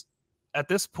 because at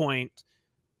this point,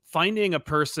 finding a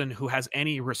person who has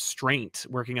any restraint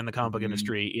working in the comic book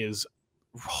industry is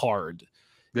hard.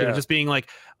 You know, just being like,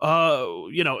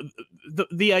 you know,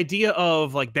 the idea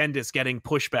of like Bendis getting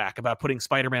pushback about putting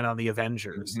Spider-Man on the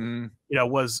Avengers, you know,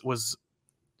 was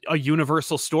a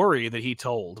universal story that he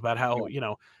told about how, you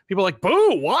know, people are like,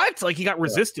 boo, what? Like, he got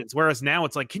resistance. Whereas now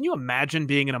it's like, can you imagine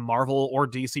being in a Marvel or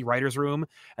DC writer's room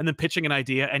and then pitching an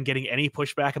idea and getting any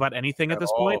pushback about anything at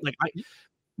this point? Like,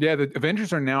 yeah, the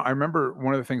Avengers are now, I remember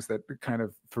one of the things that kind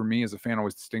of, for me as a fan,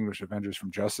 always distinguished Avengers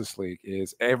from Justice League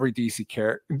is every DC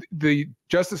character, the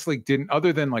Justice League didn't,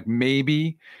 other than like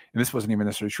maybe, and this wasn't even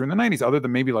necessarily true in the 90s, other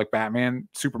than maybe like Batman,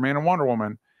 Superman, and Wonder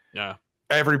Woman. Yeah.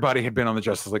 Everybody had been on the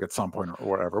Justice League at some point or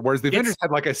whatever. Whereas the Avengers had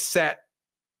like a set,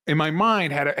 in my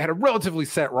mind, had a relatively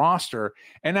set roster,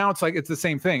 and now it's like it's the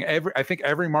same thing. I think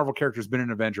every Marvel character has been an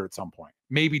Avenger at some point.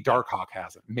 Maybe Darkhawk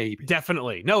hasn't. Maybe.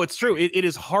 Definitely. No, it's true. It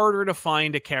is harder to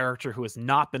find a character who has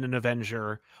not been an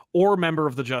Avenger or member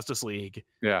of the Justice League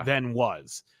than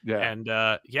was. Yeah. And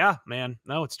yeah, man.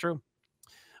 No, it's true.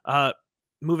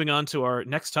 Moving on to our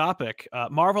next topic,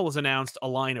 Marvel has announced a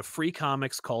line of free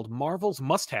comics called Marvel's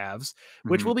Must-Haves,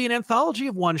 which will be an anthology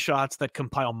of one-shots that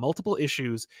compile multiple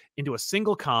issues into a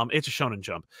single It's a Shonen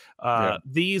Jump.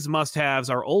 These must-haves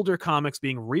are older comics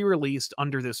being re-released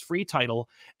under this free title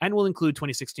and will include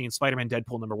 2016 Spider-Man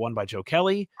Deadpool #1 by Joe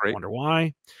Kelly. Wonder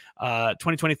why.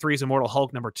 2023's Immortal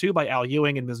Hulk #2 by Al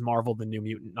Ewing and Ms. Marvel, The New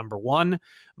Mutant #1.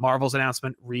 Marvel's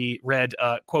announcement read,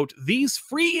 quote, "These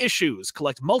free issues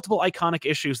collect multiple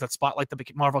iconic issues that spotlight the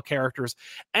Marvel characters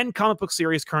and comic book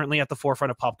series currently at the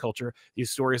forefront of pop culture. These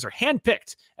stories are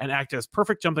handpicked and act as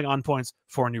perfect jumping on points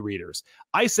for new readers."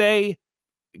 I say,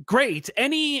 great.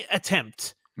 Any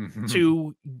attempt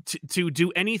to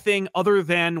do anything other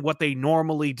than what they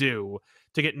normally do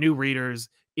to get new readers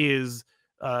is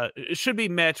should be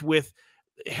met with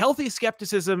healthy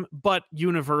skepticism but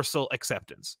universal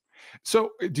acceptance.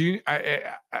 So do you,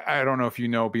 I don't know if you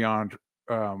know beyond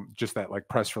just that like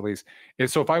press release.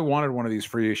 So if I wanted one of these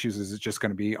free issues, is it just going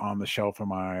to be on the shelf of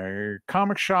my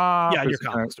comic shop? Yeah, your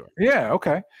comic store. Yeah,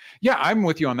 okay. Yeah, I'm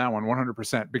with you on that one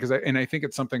 100%, because I think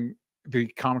it's something the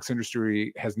comics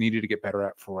industry has needed to get better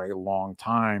at for a long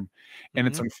time. And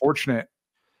it's unfortunate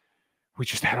we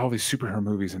just had all these superhero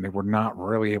movies and they were not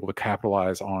really able to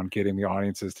capitalize on getting the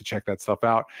audiences to check that stuff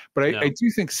out. But I do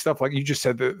think stuff like you just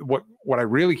said, that what I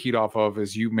really keyed off of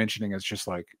is you mentioning is just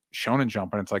like Shonen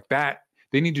Jump. And it's like that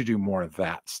they need to do more of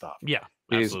that stuff. Yeah.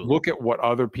 Is look at what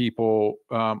other people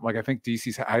like. I think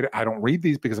DC's, I don't read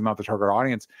these because I'm not the target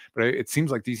audience, but it seems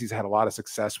like DC's had a lot of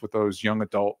success with those young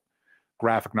adult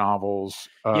graphic novels.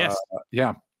 Yes.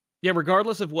 Yeah. Yeah,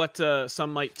 regardless of what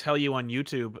some might tell you on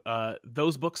YouTube,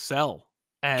 those books sell.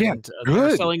 And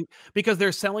they're selling because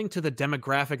they're selling to the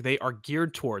demographic they are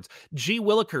geared towards. G.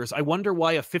 Willikers, I wonder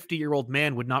why a 50-year-old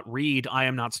man would not read I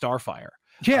Am Not Starfire.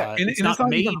 Yeah, and it's not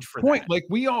made for point. That. Like,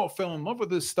 we all fell in love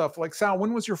with this stuff. Like, Sal,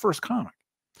 when was your first comic?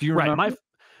 Do you remember?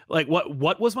 Like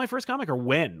what was my first comic, or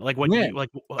when? Like when?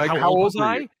 How old was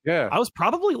I? Yeah, I was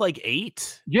probably like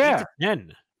 8. Yeah, 8 to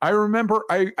 10. I remember.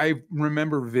 I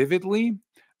remember vividly.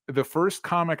 The first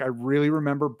comic I really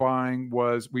remember buying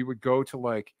was, we would go to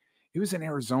like, it was in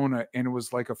Arizona, and it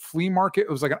was like a flea market. It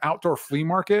was like an outdoor flea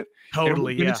market.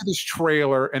 Totally, yeah. Into this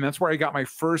trailer, and that's where I got my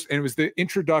first. And it was the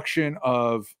introduction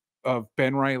of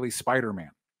Ben Reilly's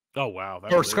Spider-Man. Oh wow!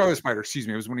 Or Scarlet Spider. Excuse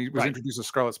me. It was when he was introduced as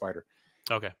Scarlet Spider.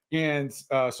 Okay. And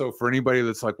so for anybody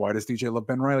that's like, why does DJ love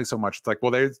Ben Reilly so much? It's like,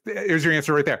 well, here's your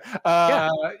answer right there.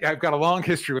 I've got a long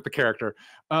history with the character.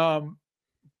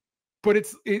 but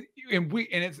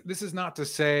this is not to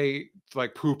say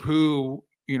like poo poo,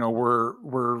 you know,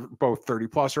 we're both 30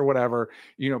 plus or whatever,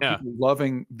 you know, Yeah. people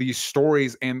loving these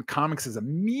stories, and comics as a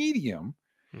medium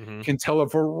can tell a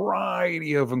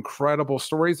variety of incredible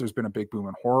stories. There's been a big boom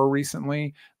in horror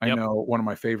recently. I Yep. know one of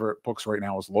my favorite books right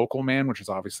now is Local Man, which is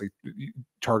obviously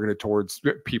targeted towards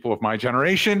people of my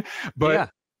generation, but Yeah.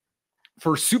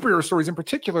 for superhero stories in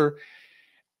particular,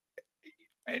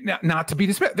 not to be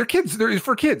dismissed, they're kids. They're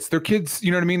for kids. They're kids.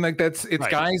 You know what I mean? Like it's Right.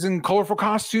 guys in colorful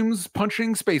costumes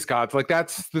punching space gods. Like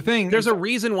that's the thing. There's a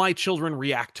reason why children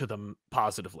react to them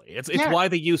positively. It's why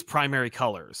they use primary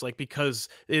colors, like because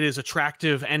it is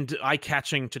attractive and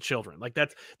eye-catching to children. Like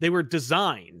they were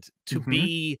designed to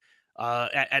be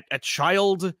at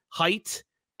child height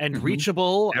and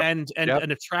reachable and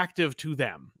attractive to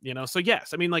them, you know. So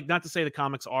yes, I mean, like, not to say the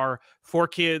comics are for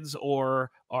kids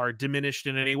or are diminished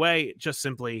in any way, just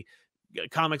simply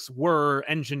comics were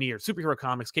engineered, superhero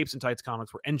comics, capes and tights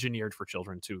comics were engineered for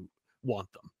children to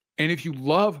want them. And if you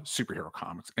love superhero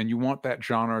comics and you want that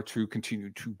genre to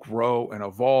continue to grow and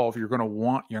evolve, you're going to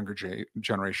want younger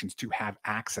generations to have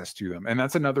access to them. And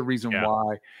that's another reason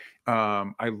why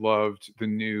I loved the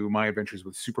new My Adventures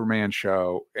with Superman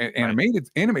show,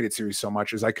 animated series so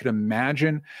much, is I could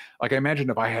imagine, like I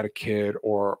imagined if I had a kid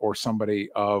or somebody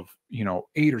of, you know,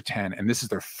 8 or 10, and this is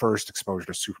their first exposure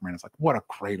to Superman. It's like, what a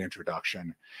great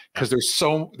introduction. Because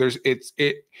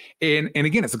and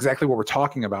again, it's exactly what we're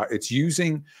talking about. It's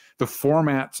using the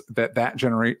formats that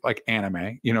generate, like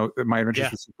anime, you know, My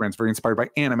Adventures with Superman is very inspired by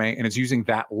anime, and it's using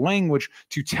that language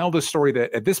to tell the story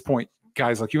that at this point,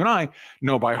 guys like you and I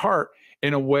know by heart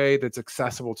in a way that's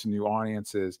accessible to new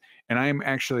audiences. And I'm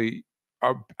actually,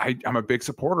 I'm a big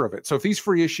supporter of it. So if these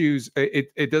free issues,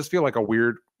 it does feel like a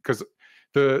weird, because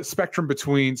the spectrum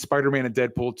between Spider-Man and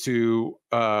Deadpool to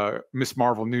Miss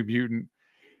Marvel, New Mutant,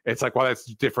 it's like, well, that's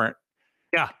different.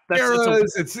 Yeah,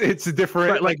 it's a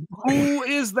different, right, like who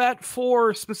is that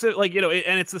for specific, like, you know,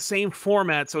 and it's the same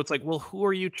format, so it's like, well, who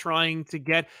are you trying to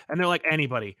get? And they're like,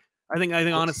 anybody. I think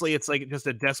honestly, it's like just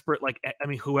a desperate, like, I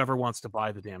mean, whoever wants to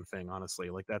buy the damn thing, honestly,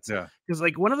 like that's because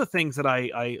like one of the things that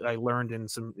I learned in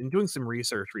doing some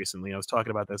research recently, I was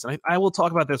talking about this, and I will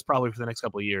talk about this probably for the next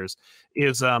couple of years,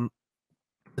 is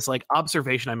this like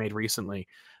observation I made recently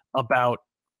about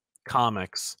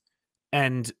comics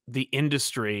and the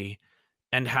industry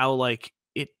and how like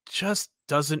it just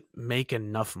doesn't make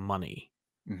enough money.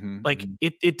 Like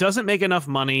it doesn't make enough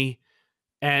money,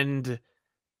 and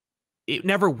it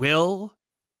never will.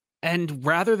 And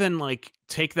rather than like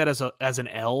take that as an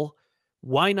L,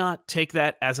 why not take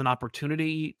that as an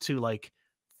opportunity to like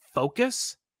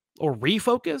focus or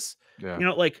refocus? You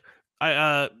know, like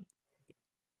what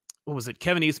was it?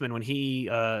 Kevin Eastman, when he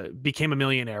became a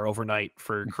millionaire overnight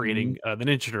for creating the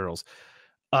Ninja Turtles.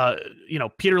 You know,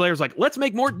 Peter Lair's like, let's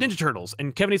make more Ninja Turtles,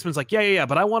 and Kevin Eastman's like, yeah,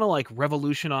 but I want to like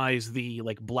revolutionize the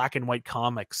like black and white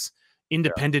comics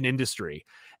independent industry,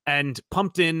 and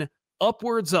pumped in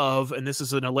upwards of, and this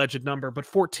is an alleged number, but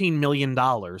 $14 million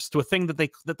to a thing that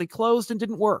they closed and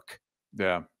didn't work,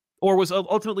 or was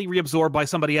ultimately reabsorbed by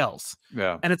somebody else.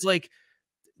 And it's like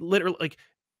literally like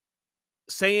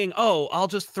saying, oh, I'll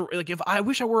just like, if I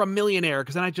wish I were a millionaire,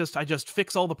 because then I just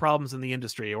fix all the problems in the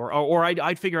industry, or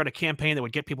I'd figure out a campaign that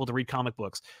would get people to read comic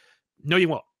books. No, you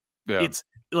won't. It's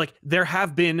like there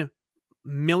have been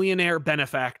millionaire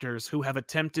benefactors who have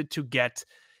attempted to get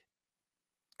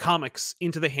comics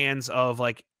into the hands of,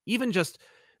 like, even just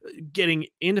getting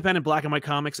independent black and white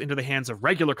comics into the hands of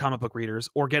regular comic book readers,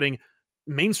 or getting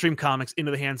mainstream comics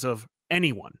into the hands of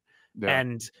anyone.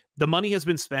 And the money has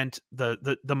been spent.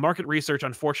 The market research,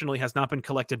 unfortunately, has not been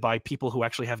collected by people who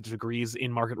actually have degrees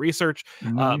in market research.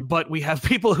 But we have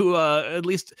people who at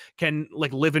least can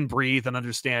like live and breathe and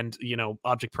understand, you know,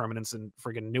 object permanence and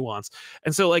friggin' nuance.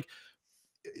 And so, like,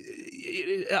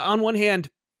 on one hand,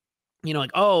 you know,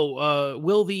 like, oh,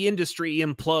 will the industry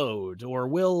implode, or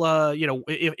will you know,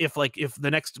 if the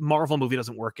next Marvel movie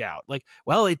doesn't work out? Like,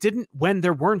 well, it didn't when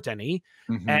there weren't any,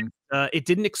 and it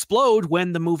didn't explode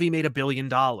when the movie made $1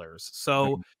 billion.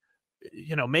 So,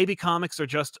 you know, maybe comics are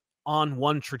just on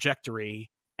one trajectory,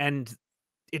 and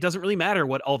it doesn't really matter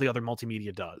what all the other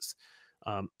multimedia does.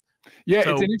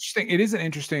 It is an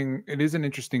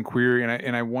interesting query,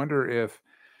 and I wonder if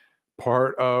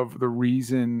part of the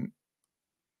reason,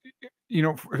 you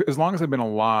know, as long as I've been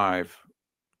alive,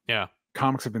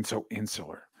 comics have been so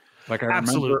insular. Like, I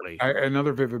remember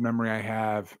another vivid memory I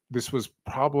have, this was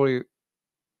probably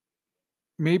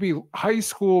maybe high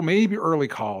school, maybe early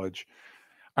college.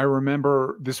 I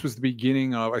remember this was the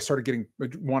beginning of, I started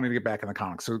wanting to get back in the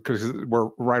comics. So, because we're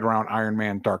right around Iron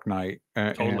Man, Dark Knight.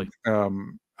 And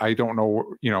I don't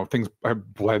know, you know, things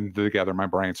have blended together in my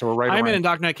brain. So we're right Iron Man around. and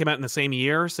Dark Knight came out in the same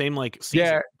year, same like season.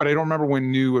 Yeah, but I don't remember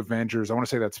when New Avengers. I want to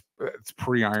say it's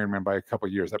pre Iron Man by a couple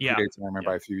of years. That predates Iron Man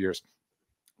by a few years.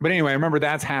 But anyway, I remember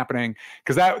that's happening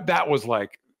because that was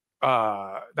like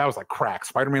crack.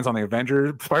 Spider-Man's on the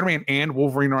Avengers. Spider-Man and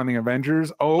Wolverine are on the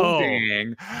Avengers. Oh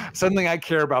dang! Suddenly I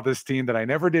care about this team that I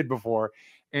never did before.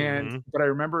 And but I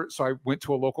remember, so I went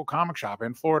to a local comic shop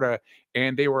in Florida,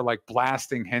 and they were like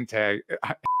blasting hentai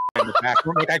in the back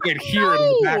room. Like I could hear it in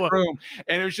the back room,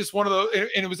 and it was just one of those.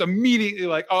 And it was immediately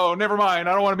like, oh, never mind.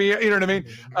 I don't want to be. You know what I mean?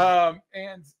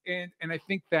 And I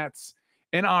think that's,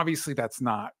 and obviously that's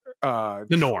not the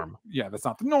norm. Yeah, that's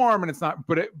not the norm, and it's not.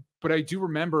 But I do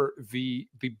remember the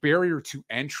barrier to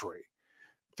entry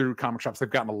through comic shops. They've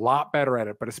gotten a lot better at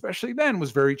it, but especially then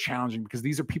was very challenging because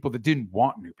these are people that didn't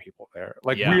want new people there.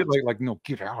 Like really, like no,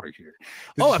 get out of here.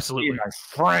 Oh, absolutely, my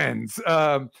friends.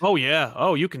 Oh yeah.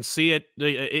 Oh, you can see it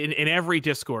in every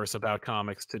discourse about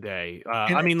comics today.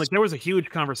 I mean, like there was a huge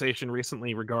conversation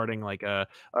recently regarding like a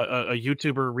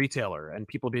YouTuber retailer and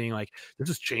people being like, "This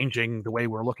is changing the way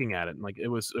we're looking at it." And like it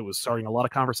was starting a lot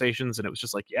of conversations, and it was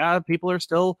just like, yeah, people are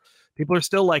still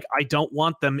like, I don't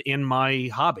want them in my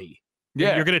hobby.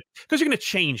 Yeah, you're gonna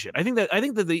change it. I think that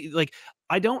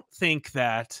I don't think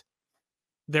that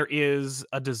there is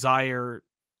a desire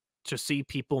to see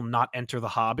people not enter the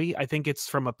hobby. I think it's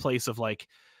from a place of like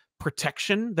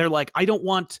protection. They're like, I don't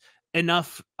want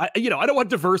enough. I don't want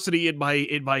diversity in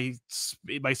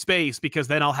my space because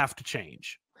then I'll have to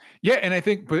change. Yeah, and I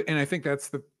think that's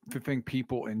the thing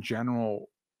people in general,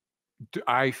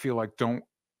 I feel like, don't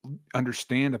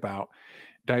understand about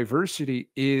diversity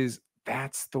is.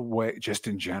 That's the way, just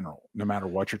in general, no matter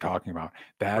what you're talking about,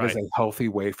 that is a healthy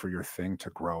way for your thing to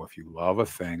grow. If you love a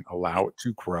thing, allow it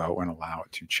to grow and allow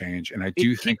it to change. And I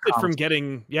do think it from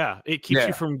getting, it keeps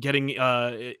you from getting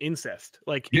incest.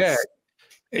 Like,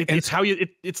 it's how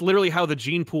it's literally how the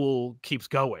gene pool keeps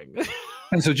going.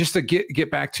 And so just to get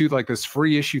back to like this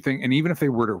free issue thing, and even if they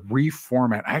were to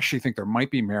reformat, I actually think there might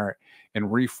be merit in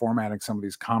reformatting some of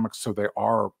these comics so they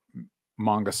are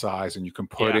manga size and you can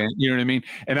put in, you know what I mean?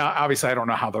 And obviously I don't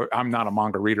know I'm not a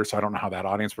manga reader, so I don't know how that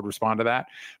audience would respond to that,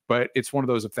 but it's one of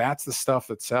those, if that's the stuff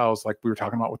that sells, like we were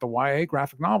talking about with the YA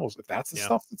graphic novels, if that's the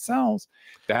stuff that sells,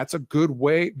 that's a good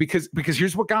way, because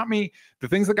here's what got me, the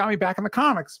things that got me back in the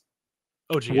comics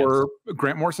were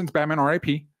Grant Morrison's Batman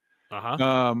R.I.P.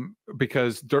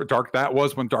 Because that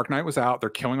was when Dark Knight was out. They're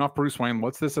killing off Bruce Wayne.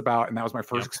 What's this about? And that was my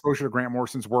first exposure to Grant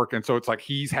Morrison's work. And so it's like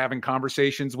he's having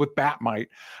conversations with Batmite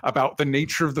about the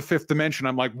nature of the fifth dimension.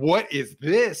 I'm like, what is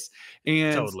this?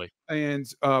 And and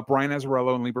Brian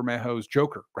Azzarello and Lee Bermejo's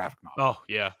Joker graphic novel. Oh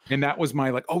yeah. And that was my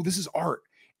like, oh, this is art.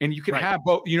 And you can have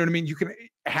both. You know what I mean? You can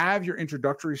have your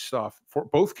introductory stuff for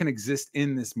both can exist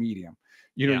in this medium.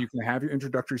 You know, you can have your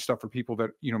introductory stuff for people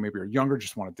that, you know, maybe are younger,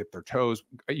 just want to dip their toes,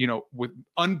 you know, with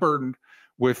unburdened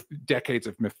with decades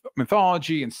of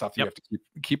mythology and stuff you have to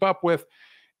keep up with.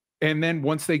 And then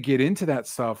once they get into that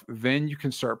stuff, then you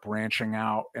can start branching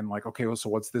out and like, okay, well, so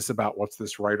what's this about? What's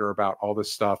this writer about? All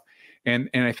this stuff. And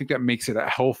I think that makes it a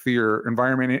healthier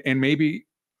environment. And maybe,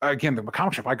 again, the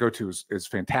comic shop I go to is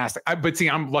fantastic. But see,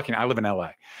 I'm lucky. I live in LA,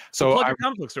 so I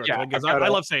comic book store. Yeah,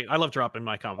 I love dropping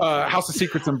my comic. House of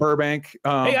Secrets in Burbank.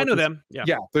 Hey, I know them.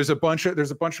 Yeah, there's a bunch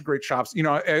of great shops. You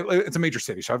know, it's a major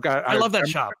city, so I love that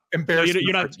shop. Embarrassed.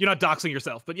 You're not doxing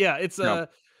yourself, but yeah, it's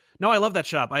No, I love that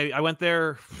shop. I went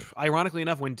there, ironically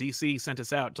enough, when DC sent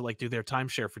us out to like do their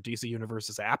timeshare for DC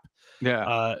Universe's app.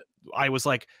 Yeah, I was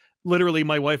like, literally,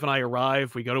 my wife and I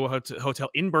arrived. We go to a hotel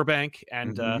in Burbank,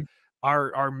 and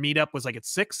our meetup was like at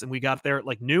 6, and we got there at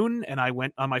like noon, and I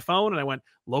went on my phone and I went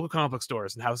local comic book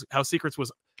stores, and House Secrets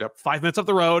was 5 minutes up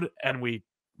the road, and we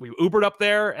Ubered up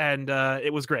there, and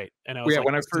it was great. And I was like,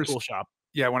 when I first cool shop.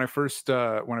 Yeah, when I first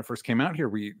came out here,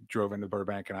 we drove into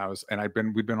Burbank,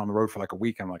 and we'd been on the road for like a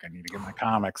week. I'm like, I need to get my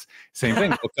comics. Same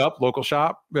thing. Looked up local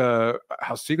shop,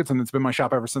 House Secrets, and it's been my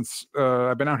shop ever since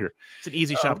I've been out here. It's an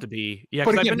easy shop to be. Yeah,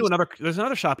 because I've been to there's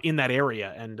another shop in that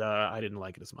area, and I didn't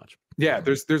like it as much. Yeah,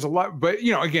 there's a lot, but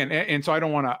you know, again, and so I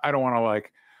don't want to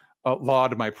like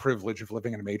laud my privilege of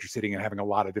living in a major city and having a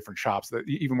lot of different shops. That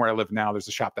even where I live now, there's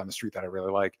a shop down the street that I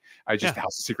really like. The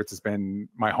House of Secrets has been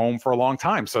my home for a long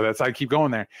time, so I keep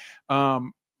going there.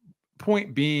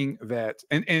 Point being that,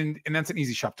 and that's an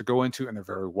easy shop to go into, and they're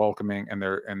very welcoming,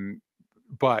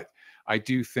 but I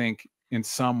do think in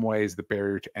some ways the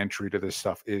barrier to entry to this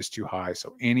stuff is too high.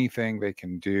 So anything they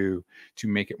can do to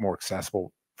make it more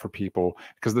accessible for people,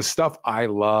 because the stuff I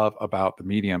love about the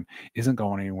medium isn't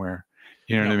going anywhere.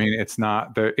 You know what I mean? It's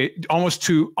not almost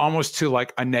to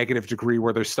like a negative degree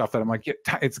where there's stuff that I'm like,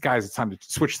 it's time to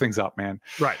switch things up, man.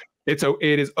 Right.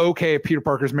 it is okay if Peter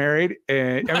Parker's married.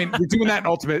 And I mean, we're doing that in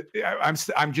Ultimate.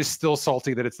 I'm just still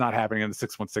salty that it's not happening in the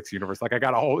 616 universe. Like I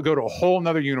got to go to a whole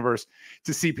nother universe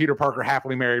to see Peter Parker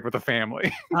happily married with a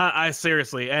family. I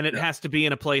seriously, and it has to be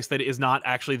in a place that is not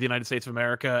actually the United States of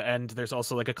America, and there's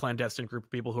also like a clandestine group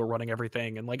of people who are running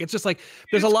everything, and like it's just like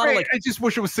there's It's a lot great. of like. I just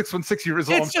wish it was 616 years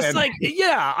old. It's just like,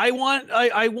 yeah, I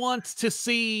want to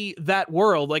see that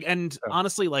world. Like, and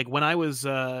honestly, like when I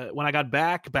got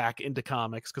back into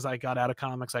comics, because I got out of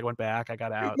comics, I went back, I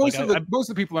got out. Most of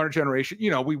the people in our generation,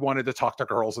 you know, we wanted to talk to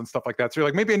girls and stuff like that. So you're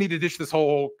like, maybe I need to ditch this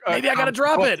whole maybe I gotta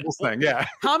drop it thing. Yeah.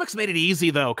 Comics made it easy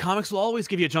though. Comics will always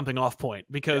give you a jumping off point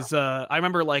because I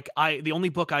remember like the only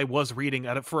book I was reading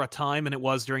at it for a time, and it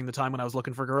was during the time when I was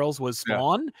looking for girls, was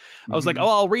Spawn. I was like, oh,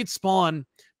 I'll read Spawn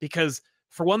because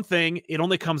for one thing, it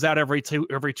only comes out every 2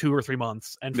 or 3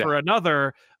 months, and for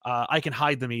another, I can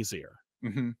hide them easier.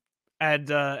 And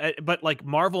but like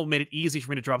Marvel made it easy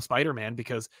for me to drop Spider-Man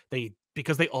because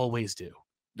they always do.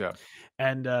 Yeah.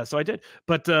 And so I did.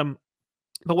 But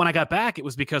when I got back, it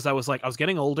was because I was like, I was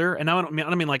getting older, and now I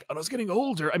don't mean like I was getting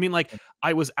older. I mean like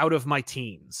I was out of my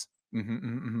teens,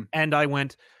 and I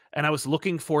went and I was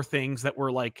looking for things that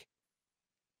were like,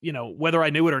 you know, whether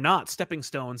I knew it or not, stepping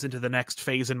stones into the next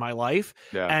phase in my life.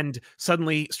 And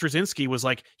suddenly Straczynski was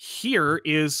like, here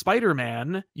is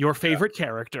Spider-Man, your favorite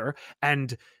character,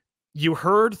 and you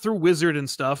heard through Wizard and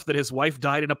stuff that his wife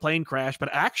died in a plane crash, but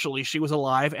actually she was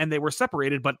alive and they were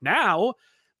separated, but now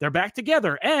they're back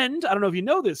together. And I don't know if you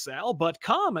know this, Sal, but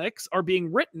comics are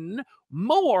being written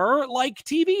more like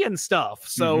TV and stuff.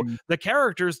 So the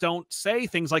characters don't say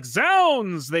things like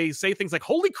zounds. They say things like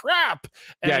holy crap.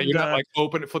 And, you're not like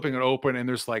flipping it open and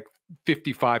there's like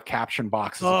 55 caption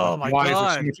boxes. Oh my God. Is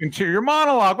there so much interior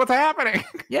monologue? What's happening?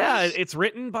 Yeah, it's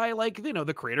written by like, you know,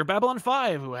 the creator of Babylon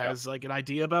 5, who has like an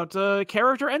idea about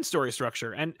character and story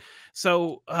structure. And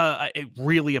so it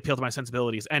really appealed to my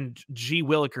sensibilities. And G.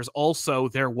 Willikers also,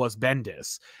 there was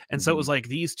Bendis. And so it was like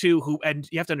these two who, and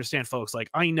you have to understand, folks, like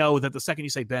I know that the second you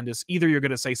say Bendis, either you're going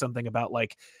to say something about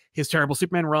like his terrible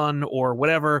Superman run or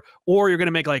whatever, or you're going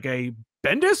to make like a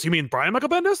Bendis? You mean Brian Michael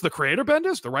Bendis, the creator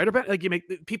Bendis, the writer Bendis? Like you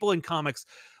make people in comics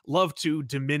love to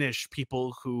diminish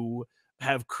people who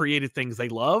have created things they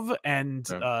love. And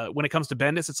when it comes to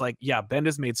Bendis, it's like, yeah,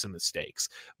 Bendis made some mistakes.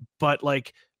 But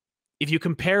like, if you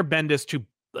compare Bendis to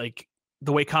like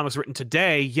the way comics are written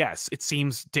today, yes, it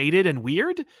seems dated and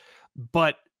weird,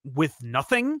 but with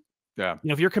nothing. Yeah. You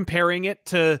know, if you're comparing it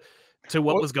to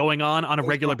what was going on a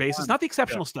regular basis, not the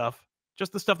exceptional stuff,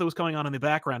 just the stuff that was going on in the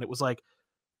background, it was like,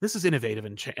 this is innovative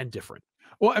and different.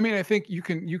 Well, I mean, I think you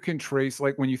can trace,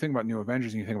 like when you think about New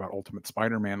Avengers and you think about Ultimate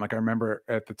Spider-Man, like I remember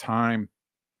at the time,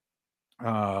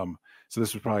 so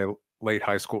this was probably late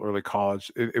high school, early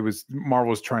college. It was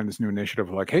Marvel was trying this new initiative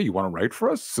of like, hey, you want to write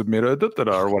for us? Submit a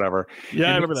or whatever.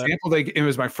 Yeah, I remember that. It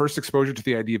was my first exposure to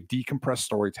the idea of decompressed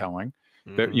storytelling.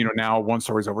 That, you know, now one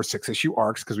story's over 6-issue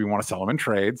arcs because we want to sell them in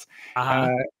trades.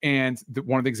 And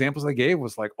one of the examples I gave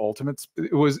was like Ultimate.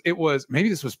 It was maybe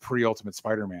this was pre-Ultimate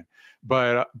Spider-Man,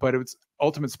 but it was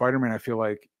Ultimate Spider-Man. I feel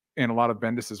like in a lot of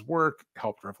Bendis's work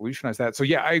helped revolutionize that. So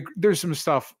yeah, there's some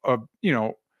stuff of, you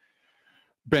know,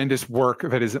 Bendis work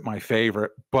that isn't my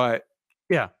favorite, but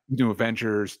yeah, New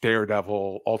Avengers,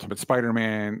 Daredevil, Ultimate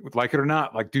Spider-Man, like it or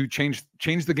not, like dude, change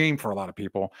the game for a lot of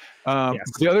people.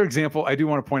 The other example I do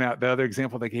want to point out, the other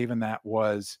example they gave in that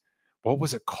was, what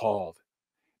was it called?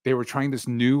 They were trying this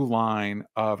new line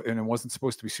of, and it wasn't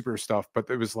supposed to be superhero stuff, but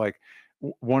it was like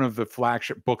one of the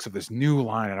flagship books of this new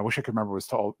line, and I wish I could remember what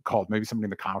it was called. Maybe somebody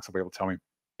in the comics will be able to tell me.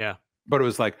 Yeah. But it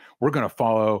was like, we're going to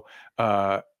follow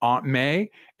Aunt May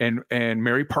and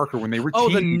Mary Parker when they were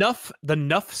teens. The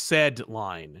Nuff said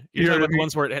line. You're talking about the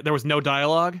ones where there was no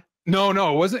dialogue? No,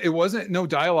 it wasn't no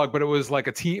dialogue, but it was like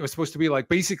a teen. It was supposed to be like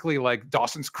basically like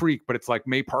Dawson's Creek, but it's like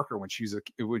May Parker when she was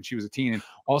a teen. And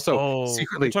also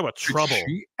secretly, talking about trouble. Could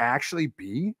she actually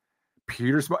be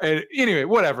Peter's? Anyway,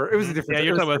 whatever. It was a different. Yeah,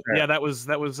 you're talking about. Yeah, that was.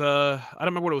 I don't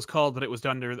remember what it was called, but it was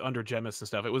done under Gemis and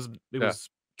stuff. It was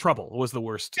Trouble was the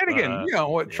worst. And again, you know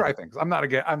what? Try things. I'm not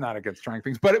against trying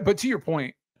things, but to your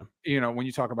point, you know, when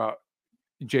you talk about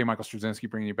J. Michael Straczynski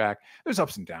bringing you back, there's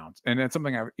ups and downs, and it's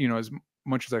something as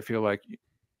much as I feel like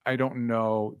I don't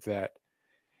know that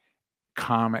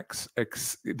comics.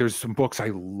 There's some books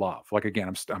I love. Like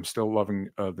again, I'm still loving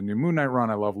the new Moon Knight run.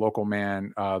 I love Local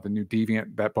Man, the new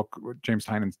Deviant. That book, James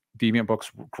Tynion's Deviant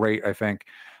book's great. I think.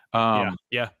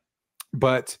 Yeah.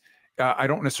 But I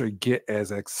don't necessarily get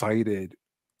as excited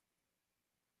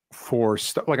for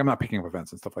stuff like I'm not picking up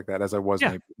events and stuff like that as I was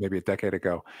Yeah. maybe a decade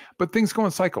ago, but things go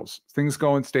in cycles, things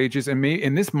go in stages, and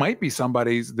this might be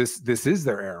somebody's this is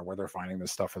their era where they're finding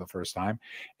this stuff for the first time,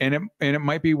 and it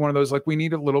might be one of those like we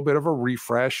need a little bit of a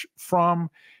refresh from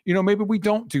maybe we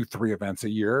don't do 3 events a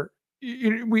year,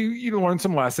 we learn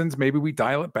some lessons, maybe we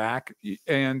dial it back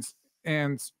and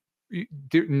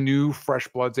new fresh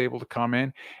blood's able to come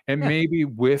in, and maybe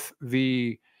with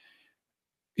the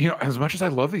as much as I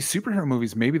love these superhero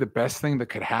movies, maybe the best thing that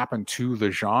could happen to the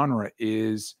genre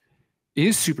is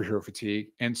superhero fatigue.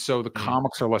 And so the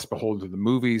comics are less beholden to the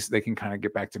movies. They can kind of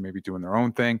get back to maybe doing their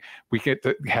own thing. We get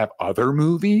to have other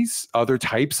movies, other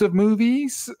types of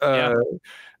movies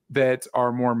that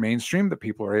are more mainstream that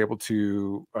people are able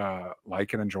to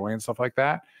like and enjoy and stuff like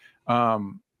that.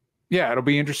 It'll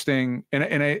be interesting. And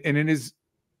it is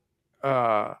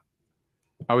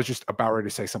I was just about ready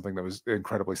to say something that was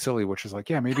incredibly silly, which is like,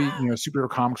 yeah, maybe superhero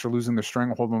comics are losing their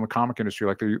stranglehold on the comic industry,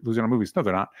 like they're losing on movies. No,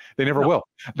 they're not. They never will.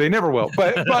 They never will.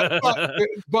 But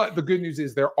the good news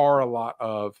is there are a lot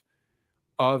of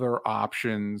other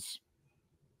options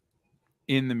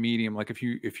in the medium. Like if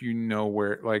you know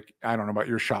where, like I don't know about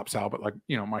your shop, Sal, but like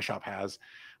my shop has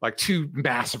like 2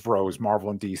 massive rows, Marvel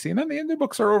and DC, and then the indie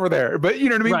books are over there. But you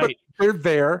know what I mean? Right. But they're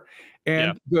there.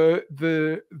 And the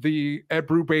Ed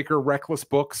Brubaker Reckless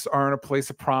books are in a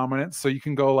place of prominence, so you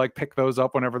can go like pick those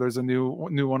up whenever there's a new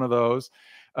one of those.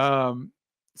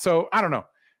 So I don't know.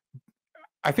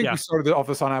 I think we started off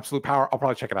this on Absolute Power. I'll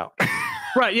probably check it out.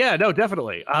 Right? Yeah. No,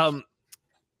 definitely. Oh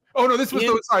no, this was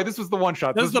this was the one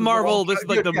shot. This is the Marvel. This is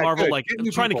like the Marvel, good. like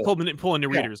trying to pull in new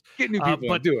readers. Get new people.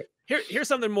 But do it. Here's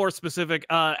something more specific.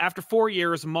 After 4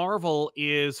 years, Marvel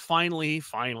is finally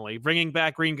bringing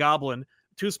back Green Goblin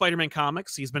to Spider-Man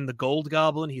comics. He's been the Gold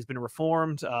Goblin. He's been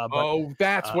reformed.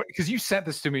 That's what, because you sent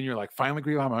this to me and you're like, finally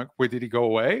Green Goblin. Wait, did he go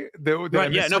away?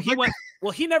 Right, yeah, no, he went.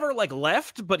 Well, he never like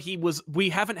left, but we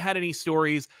haven't had any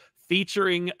stories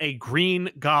featuring a Green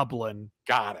Goblin.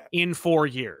 Got it. In 4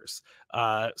 years.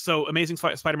 So Amazing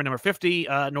Spider-Man number 50,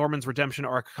 Norman's redemption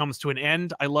arc comes to an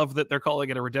end. I love that they're calling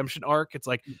it a redemption arc. It's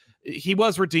like he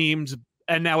was redeemed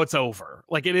and now it's over.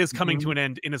 Like it is coming to an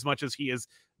end in as much as he is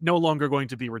no longer going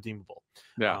to be redeemable.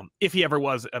 Yeah. If he ever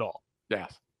was at all.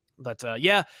 Yes. But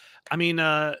I mean,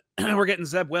 we're getting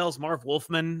Zeb Wells, Marv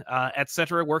Wolfman,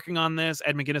 etc. working on this.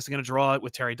 Ed McGuinness is going to draw it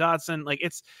with Terry Dodson. Like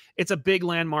it's a big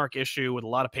landmark issue with a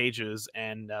lot of pages,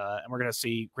 and we're going to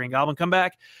see Green Goblin come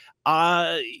back.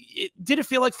 Did it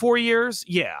feel like 4 years?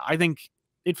 Yeah, I think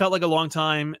it felt like a long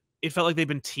time. It felt like they've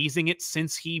been teasing it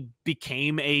since he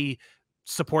became a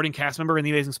supporting cast member in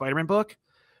the Amazing Spider-Man book.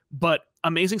 But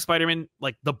Amazing Spider-Man,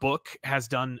 like the book, has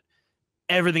done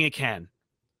everything it can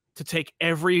to take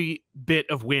every bit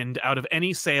of wind out of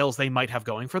any sales they might have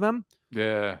going for them.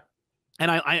 Yeah.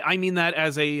 And I mean that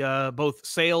as a both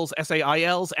sales,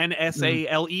 SAILs, and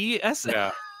SALES.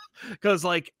 Yeah. Because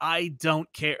like I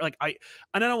don't care. Like I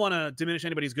don't want to diminish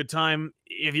anybody's good time.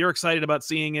 If you're excited about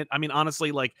seeing it, I mean,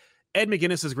 honestly, like Ed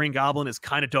McGuinness's Green Goblin is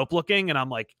kind of dope looking, and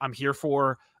I'm here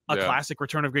for a classic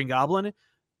return of Green Goblin.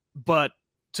 But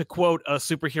to quote a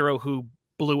superhero who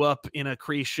blew up in a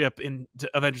Kree ship in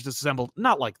Avengers Disassembled,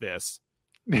 not like this.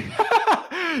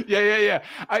 Yeah.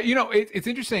 It's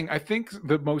interesting. I think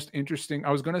the most interesting,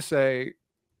 I was going to say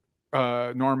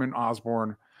Norman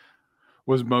Osborn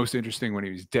was most interesting when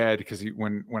he was dead, because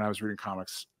when I was reading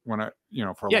comics, for a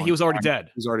long he was already time, dead.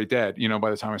 He was already dead, by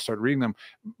the time I started reading them.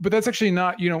 But that's actually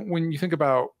not, when you think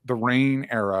about the Reign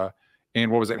era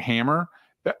and what was it, Hammer?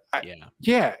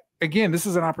 Again, this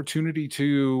is an opportunity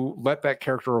to let that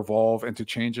character evolve and to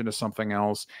change into something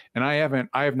else. And I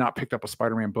have not picked up a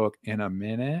Spider-Man book in a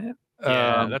minute.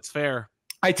 Yeah, that's fair.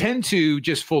 I tend to,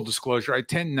 just full disclosure, I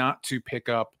tend not to pick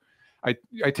up. I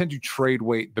tend to trade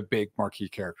weight the big marquee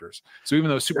characters. So even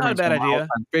though Superman's one of my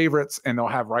all-time favorites, and they'll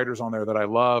have writers on there that I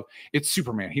love, it's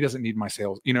Superman. He doesn't need my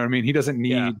sales. You know what I mean? He doesn't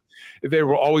need. There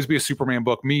will always be a Superman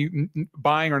book. Me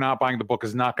buying or not buying the book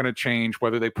is not going to change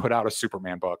whether they put out a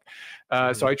Superman book.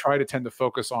 So I try to tend to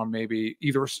focus on maybe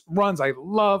either runs I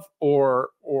love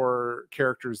or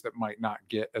characters that might not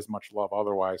get as much love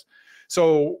otherwise.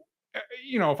 So,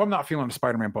 if I'm not feeling a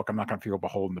Spider-Man book, I'm not going to feel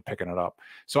beholden to picking it up.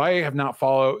 So I have not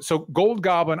followed. So Gold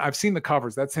Goblin, I've seen the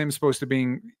covers. That's him supposed to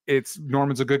be. It's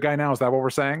Norman's a good guy now. Is that what we're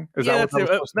saying? Is that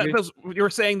what you were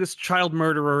saying? This child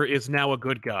murderer is now a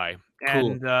good guy,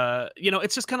 cool. And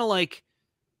it's just kind of like,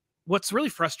 what's really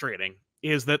frustrating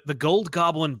is that the Gold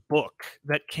Goblin book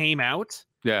that came out,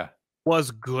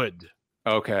 was good.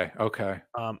 Okay.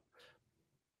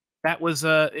 That was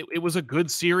it was a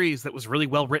good series that was really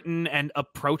well written and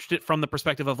approached it from the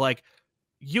perspective of like,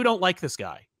 you don't like this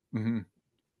guy. Mm-hmm.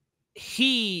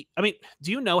 I mean,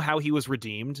 do you know how he was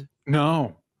redeemed?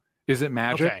 No. Is it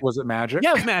magic? Okay. Was it magic?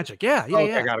 Yeah, it was magic. Yeah, yeah,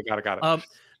 Okay, yeah. got it.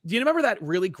 Do you remember that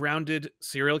really grounded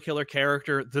serial killer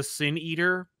character, the Sin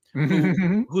Eater,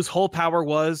 Mhm. whose whole power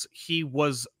was he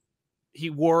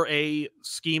wore a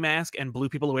ski mask and blew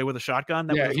people away with a shotgun?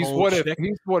 That was Yeah, his whole shtick.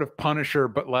 he's what if Punisher,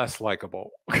 but less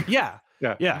likable. Yeah,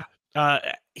 Yeah. yeah.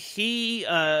 He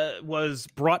was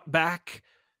brought back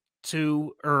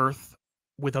to Earth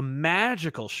with a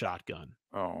magical shotgun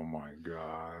Oh my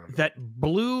god. that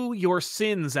blew your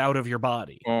sins out of your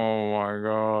body. Oh my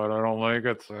god, I don't like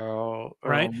it, Sal.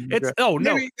 Right? my It's god.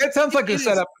 no. Maybe that sounds like It a is.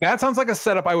 setup. That sounds like a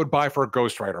setup I would buy for a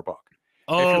Ghost Rider book.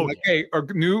 If you're Oh, like, hey, a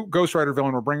new Ghost Rider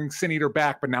villain, we're bringing Sin Eater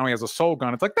back, but now he has a soul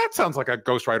gun. It's like that sounds like a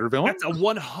Ghost Rider villain. that's a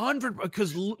 100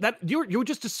 because that you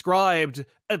just described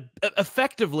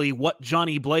effectively what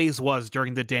Johnny Blaze was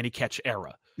during the Danny Ketch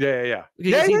era. Yeah.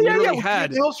 Because he literally With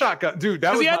had the Hill shotgun, dude.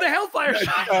 That was he had the Hellfire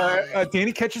shot.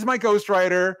 Danny catches my Ghost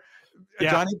Rider.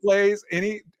 Yeah. Johnny Blaze.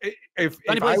 If Johnny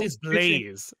I Blaze was is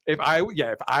Blaze. if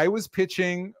I was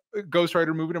pitching a Ghost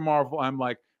Rider movie to Marvel, I'm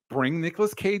like, bring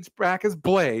Nicolas Cage back as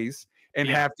Blaze and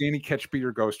have Danny Ketch be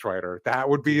your Ghost Rider. That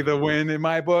would be the win in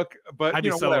my book. But I'd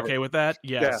be so whatever. okay with that.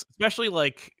 Yes. Yeah. Especially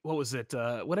like what was it?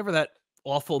 Whatever that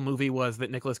awful movie was that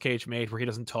Nicolas Cage made where he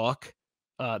doesn't talk.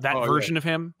 That version of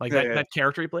him, like that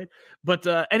character he played. But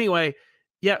anyway,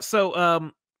 yeah. So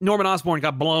Norman Osborn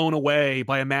got blown away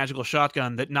by a magical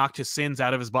shotgun that knocked his sins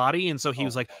out of his body, and so he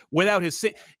was like, without his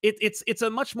sin, it's a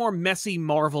much more messy,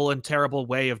 Marvel, and terrible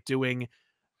way of doing.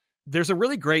 There's a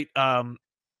really great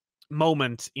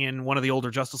moment in one of the older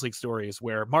Justice League stories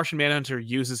where Martian Manhunter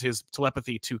uses his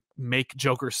telepathy to make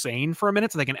Joker sane for a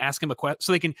minute, so they can ask him a question,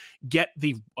 so they can get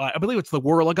the I believe it's the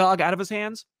Whirligog out of his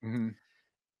hands. Mm-hmm.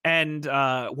 And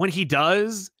when he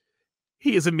does,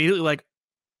 he is immediately like,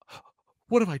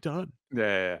 "What have I done?"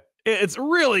 Yeah. It's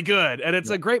really good, and it's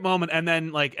a great moment. And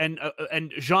then like, and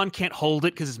Jean can't hold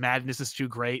it because his madness is too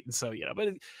great, and so but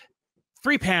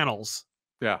 3 panels,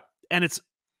 and it's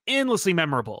endlessly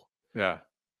memorable. Yeah.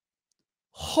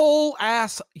 Whole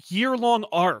ass year-long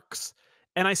arcs,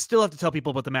 and I still have to tell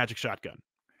people about the magic shotgun.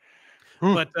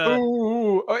 But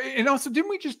and also,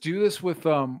 didn't we just do this with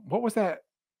what was that?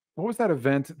 What was that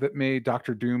event that made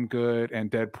Doctor Doom good and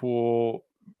Deadpool,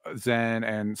 Zen,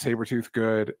 and Sabretooth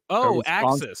good? Oh,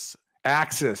 Axis.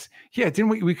 Axis. Yeah,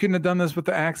 didn't we couldn't have done this with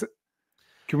the Axis?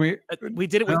 Can we? We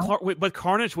did it with but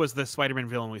Carnage was the Spider-Man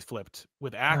villain we flipped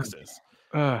with Axis.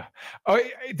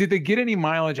 Did they get any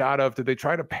mileage out of? Did they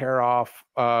try to pair off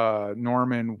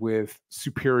Norman with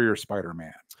Superior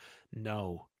Spider-Man?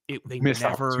 No, they missed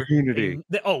never. Opportunity.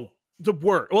 The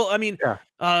word. Well, I mean,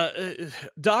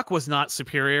 Doc was not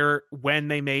superior when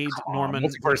they made Norman.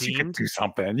 Multiverse, you could do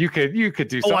something. You could do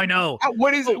something. Oh, I know.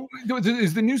 What is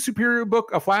is the new Superior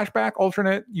book a flashback,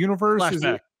 alternate universe?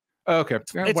 Flashback. Okay,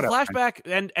 it's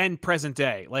flashback and present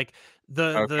day. Like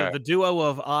the duo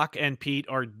of Ock and Pete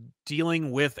are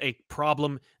dealing with a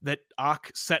problem that Ock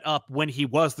set up when he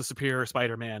was the Superior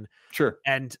Spider-Man. Sure.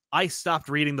 And I stopped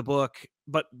reading the book,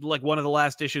 but like one of the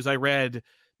last issues I read,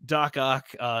 Doc Ock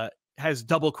has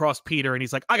double-crossed Peter, and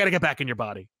he's like, I got to get back in your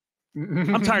body.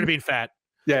 I'm tired of being fat.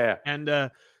 Yeah. And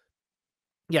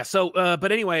so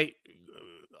but anyway,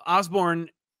 Osborn,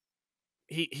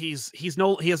 he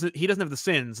doesn't have the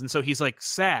sins, and so he's like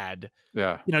sad.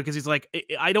 Yeah. Because he's like,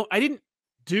 I didn't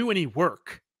do any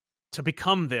work to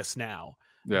become this now,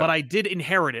 but I did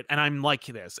inherit it, and I'm like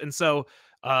this. And so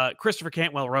Christopher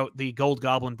Cantwell wrote the Gold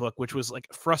Goblin book, which was like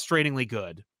frustratingly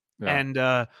good. And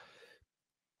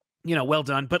well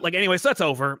done. But like, anyway, so that's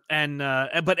over. And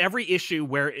but every issue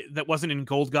that wasn't in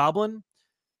Gold Goblin,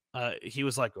 he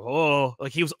was like,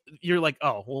 you're like,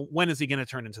 oh, well, when is he going to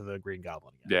turn into the Green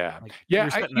Goblin again?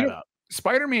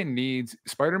 Spider-Man needs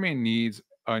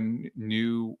a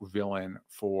new villain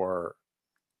for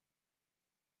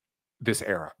this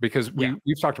era, because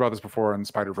we've talked about this before in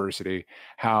Spider-Versity,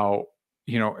 how,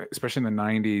 especially in the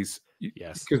 90s,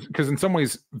 because in some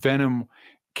ways Venom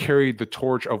carried the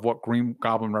torch of what Green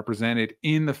Goblin represented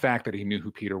in the fact that he knew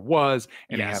who Peter was,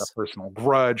 and he had a personal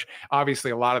grudge. Obviously,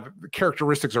 a lot of the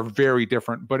characteristics are very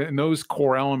different, but in those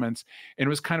core elements, and it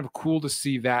was kind of cool to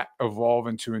see that evolve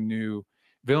into a new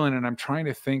villain. And I'm trying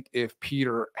to think if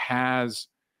Peter has,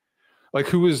 like,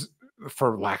 who is,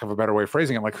 for lack of a better way of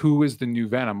phrasing it, like, who is the new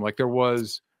Venom? Like, there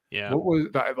was, what was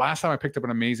the last time I picked up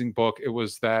an amazing book? It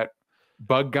was that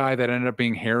bug guy that ended up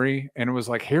being Harry, and it was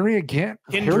like, Harry again?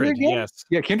 Kindred, Harry again? yes.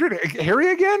 Yeah, Kindred.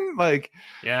 Harry again? Like,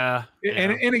 yeah.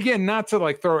 And again, not to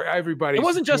like throw everybody. It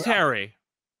wasn't just Harry.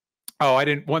 Oh, I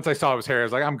didn't. Once I saw his hair, I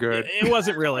was like, I'm good. It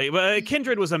wasn't really, but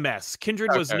Kindred was a mess.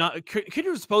 Kindred was Okay. not.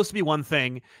 Kindred was supposed to be one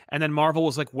thing, and then Marvel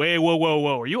was like, "Wait, whoa, whoa,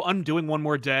 whoa! Are you undoing one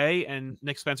more day?" And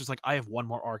Nick Spencer's like, "I have one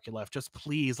more arc left. Just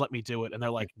please let me do it." And they're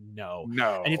like, "No." And you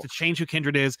have No. to change who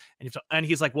Kindred is, and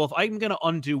he's like, "Well, if I'm gonna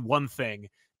undo one thing,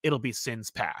 it'll be Sins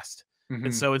Past." And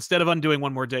Mhm. so instead of undoing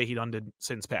one more day, he undid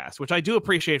Sins Past, which I do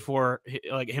appreciate for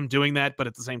like him doing that, but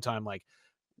at the same time, like,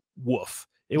 woof.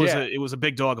 Yeah. It was a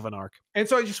big dog of an arc. And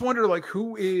so I just wonder, like,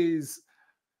 who is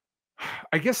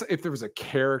I guess if there was a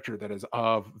character that is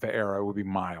of the era, it would be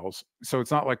Miles. So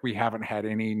it's not like we haven't had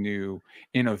any new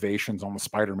innovations on the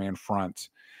Spider-Man front.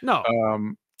 No,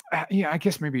 Um, yeah, I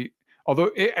guess maybe. Although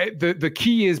the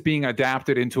key is being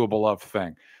adapted into a beloved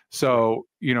thing. So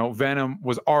Venom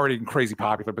was already crazy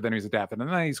popular, but then he was adapted in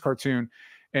the '90s cartoon,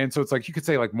 and so it's like you could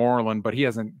say like Moreland, but he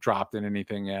hasn't dropped in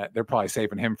anything yet. They're probably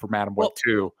saving him for Madam Web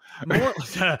well,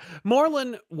 2.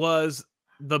 Moreland was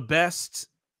the best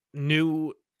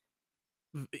new.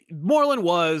 Moreland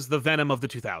was the Venom of the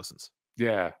 2000s.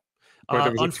 Yeah, but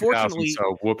there was a 2000, Unfortunately,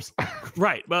 so whoops.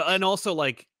 right, but and also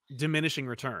like diminishing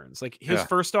returns. Like his Yeah,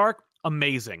 first arc,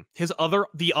 amazing.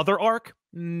 The other arc,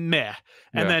 meh.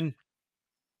 And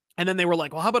yeah. then they were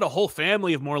like, well, how about a whole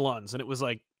family of Morlunds? And it was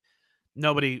like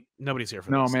nobody's here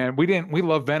for No, this. man, we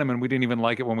love Venom, and we didn't even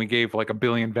like it when we gave like a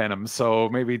billion Venoms. So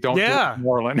maybe don't do it Yeah, with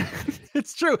Moreland.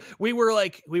 it's true.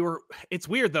 It's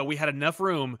weird though. We had enough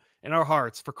room in our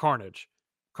hearts for Carnage.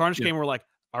 Carnage Yeah. came. We're like,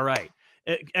 all right.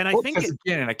 And I Well, think because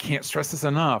again, and I can't stress this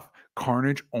enough,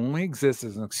 Carnage only exists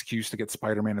as an excuse to get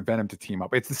Spider-Man and Venom to team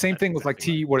up. It's the same that's thing with like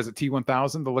exactly right. What is it,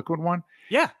 T1000, the liquid one?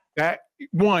 Yeah, That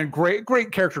one, great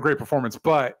character, great performance,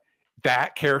 but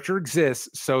that character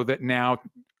exists so that now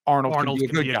Arnold can be a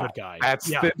good guy.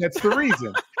 Yeah, That's the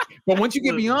reason. But once you get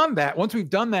absolutely. beyond that, once we've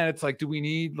done that, it's like, do we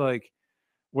need like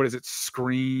what is it,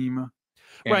 Scream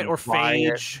Right, and or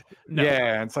Riot? Phage. No,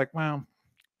 Yeah, it's like, well,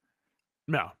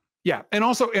 no. yeah, and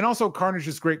also Carnage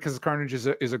is great because Carnage is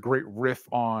a great riff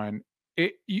on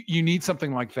it. You need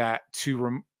something like that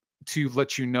to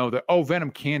let you know that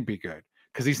Venom can be good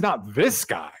because he's not this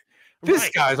guy. This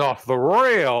Right. guy's off the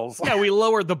rails. Yeah, we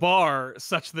lowered the bar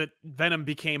such that Venom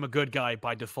became a good guy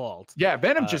by default. Yeah,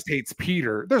 Venom Uh, just hates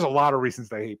Peter. There's a lot of reasons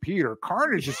they hate Peter.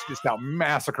 Carnage is just out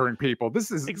massacring people. This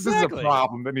is a exactly.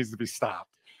 problem that needs to be stopped.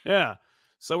 Yeah.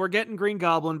 So we're getting Green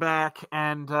Goblin back,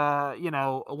 and what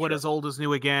Sure. is old is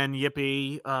new again.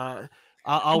 Yippee! I'm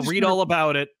I'll just read wondering, all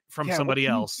about it from yeah, what somebody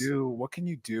can you else. do? What can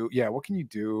you do? Yeah, what can you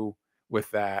do with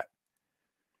that?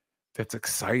 That's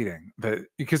exciting.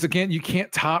 Because again, you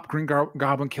can't top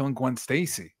Goblin killing Gwen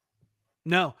Stacy.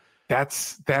 No,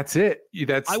 That's it.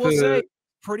 That's I will say,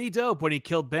 pretty dope when he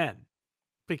killed Ben,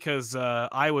 because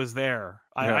I was there.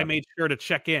 I yeah, made sure to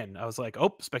check in. I was like,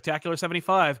 oh, Spectacular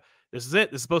 75. This is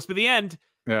it. This is supposed to be the end.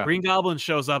 yeah, Green Goblin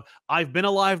shows up. I've been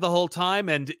alive the whole time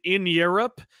and in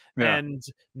Europe, yeah. and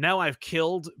now I've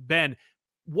killed Ben.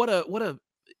 What a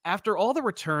after all the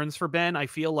returns for Ben, I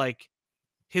feel like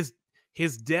his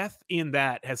his death in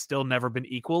that has still never been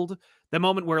equaled. The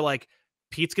moment where like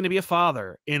Pete's going to be a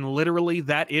father in literally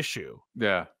that issue.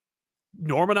 Yeah.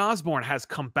 Norman Osborn has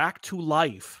come back to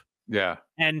life Yeah.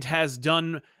 and has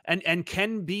done and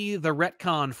can be the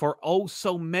retcon for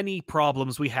so many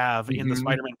problems we have in the Mhm.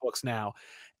 Spider-Man books now.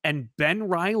 And Ben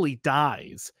Reilly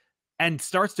dies and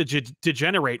starts to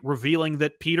degenerate, revealing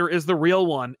that Peter is the real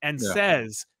one, and Yeah.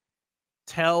 says,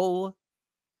 tell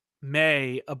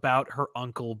May about her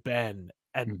uncle Ben.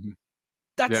 And Mhm.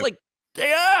 that's Yeah. like,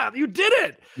 yeah, you did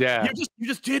it. Yeah. You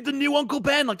just did the new Uncle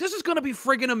Ben. Like, this is gonna be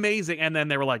friggin' amazing. And then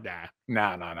they were like, nah.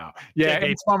 No. Yeah, and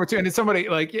it's bummer too. And it's somebody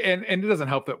like, and it doesn't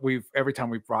help that every time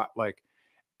we've brought like,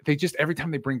 every time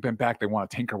they bring Ben back, they want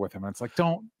to tinker with him. And it's like,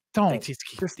 don't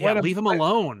just Yeah, leave him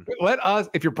alone. Let us.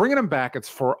 If you're bringing him back, it's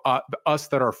for us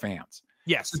that are fans.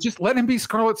 Yes. So just let him be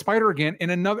Scarlet Spider again in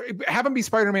another. Have him be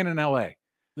Spider-Man in L.A.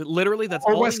 Literally, that's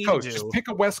or all West we Coast. need to do. Just pick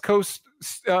a West Coast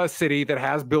city that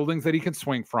has buildings that he can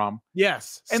swing from.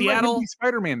 Yes, And Seattle. let him be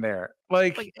Spider-Man there.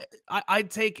 Like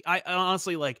I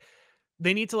honestly like.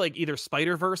 They need to like either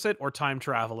Spider-Verse it or time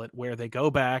travel it, where they go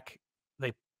back,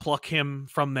 they pluck him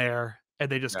from there,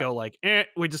 and they just go like,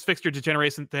 we just fixed your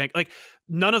degeneration thing. Like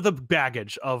none of the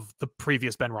baggage of the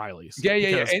previous Ben Reillys.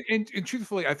 Yeah. And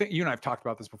truthfully, I think you and I have talked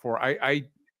about this before. I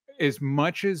as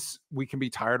much as we can be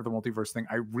tired of the multiverse thing,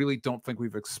 I really don't think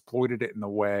we've exploited it in the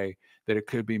way that it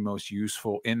could be most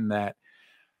useful. In that,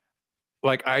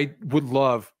 like, I would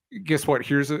love. Guess what?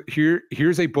 Here's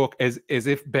a book as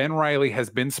if Ben Reilly has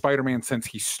been Spider-Man since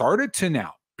he started to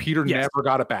now. Peter Yes. never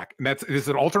got it back. And this is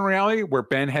an alternate reality where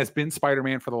Ben has been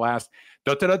Spider-Man for the last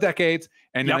decades,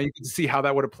 and now you can see how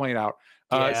that would have played out.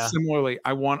 Similarly,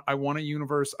 I want a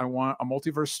universe, I want a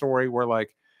multiverse story where,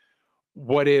 like,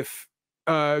 what if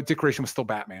Dick Grayson was still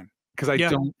Batman? Because I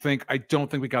don't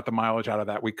think we got the mileage out of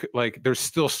that. We could, like, there's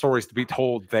still stories to be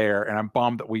told there, and I'm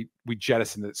bummed that we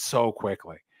jettisoned it so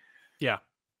quickly. Yeah,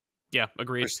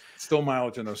 agreed. There's still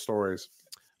mileage in those stories.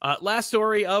 Last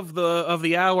story of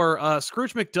the hour.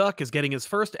 Scrooge McDuck is getting his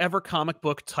first ever comic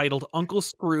book titled Uncle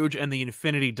Scrooge and the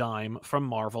Infinity Dime from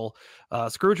Marvel.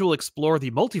 Scrooge will explore the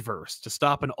multiverse to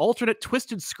stop an alternate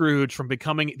twisted Scrooge from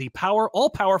becoming the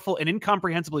all-powerful and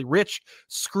incomprehensibly rich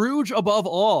Scrooge above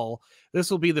all. This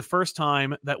will be the first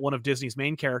time that one of Disney's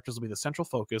main characters will be the central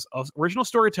focus of original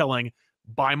storytelling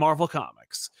by Marvel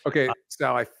Comics. Okay,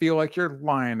 Sal, I feel like you're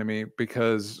lying to me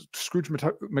because Scrooge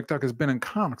McDuck has been in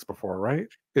comics before, right?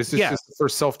 Is this just the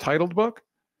first self-titled book?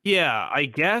 Yeah, I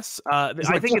guess. I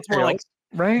think it's more like,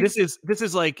 right? This is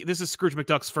Scrooge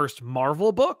McDuck's first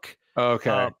Marvel book.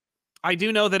 Okay. I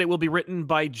do know that it will be written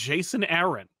by Jason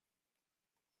Aaron.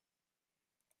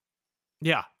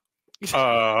 Yeah.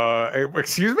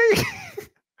 Excuse me?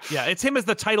 Yeah, it's him as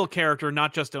the title character,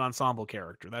 not just an ensemble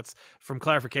character. That's from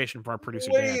clarification from our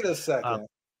producer. Wait a second.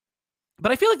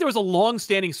 But I feel like there was a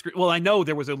long-standing I know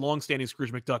there was a long-standing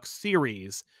Scrooge McDuck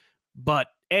series, but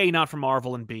A, not from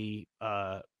Marvel, and B,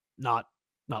 not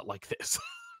like this.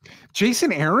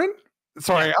 Jason Aaron?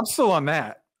 Sorry, I'm still on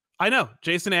that. I know.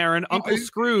 Jason Aaron, Uncle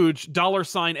Scrooge,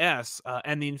 $S,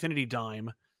 and the Infinity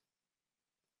Dime.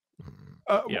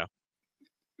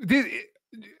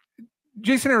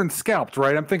 Jason Aaron scalped,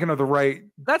 right? I'm thinking of the right.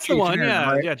 That's Jason the one, Aaron,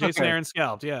 yeah. right? Yeah, Jason Aaron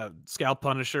scalped. Yeah, Scalp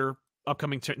Punisher,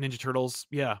 upcoming Ninja Turtles.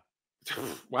 Yeah.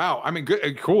 Wow. I mean,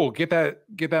 good, cool. Get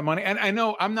that money. And I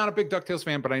know I'm not a big DuckTales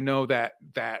fan, but I know that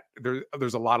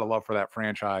there's a lot of love for that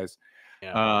franchise.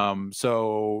 Yeah.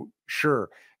 So sure.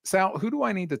 Sal, who do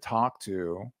I need to talk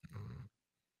to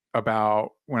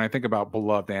about when I think about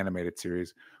beloved animated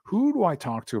series? Who do I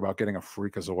talk to about getting a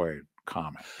Freakazoid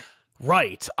comic?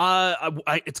 Right.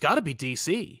 It's got to be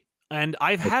DC. And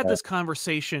I've had this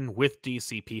conversation with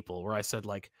DC people where I said,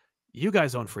 like, you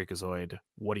guys own Freakazoid.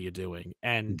 What are you doing?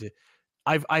 And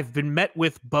I've been met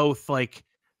with both, like,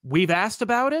 we've asked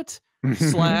about it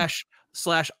slash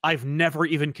I've never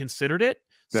even considered it.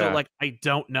 So like, I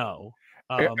don't know.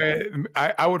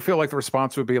 I would feel like the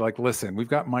response would be like, listen, we've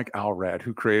got Mike Allred,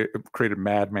 who created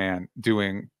Madman,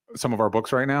 doing some of our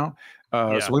books right now.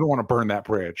 So we don't want to burn that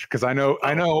bridge, because I know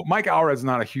Mike Allred's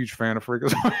not a huge fan of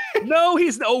Freakazoid. No,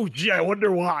 he's I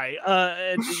wonder why.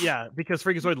 Because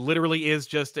Freakazoid literally is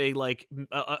just a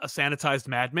sanitized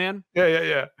madman.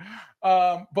 Yeah.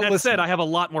 But that listen, said, I have a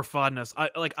lot more fondness.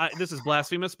 This is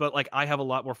blasphemous, but like, I have a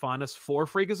lot more fondness for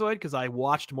Freakazoid because I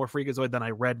watched more Freakazoid than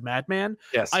I read Madman.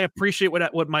 Yes, I appreciate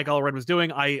what Mike Allred was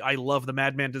doing. I love the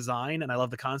Madman design and I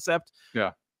love the concept.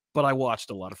 Yeah. But I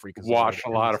watched a lot of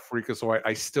Freakazoid.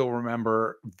 I still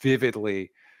remember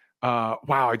vividly. Wow,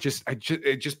 I just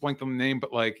blanked on the name,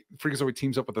 but like, Freakazoid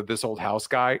teams up with This Old House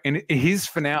guy, and his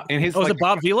finale, and his is it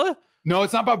Bob Vila? No,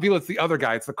 it's not Bob Vila. It's the other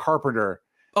guy. It's the Carpenter.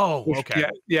 Oh, okay.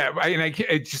 Yeah.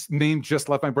 Name just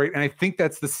left my brain, and I think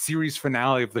that's the series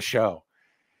finale of the show.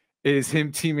 Is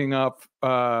him teaming up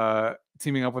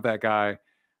with that guy,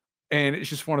 and it's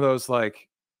just one of those, like,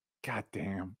 God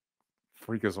damn.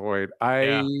 Freakazoid.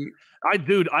 I'm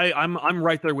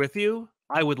right there with you.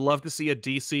 I would love to see a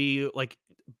DC like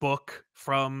book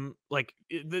from like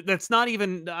that's not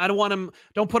even. I don't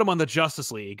put him on the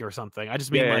Justice League or something. I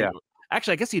just mean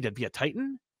actually, I guess he'd be a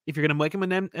Titan if you're gonna make him a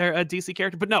DC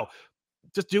character. But no,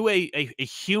 just do a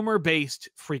humor based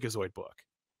Freakazoid book.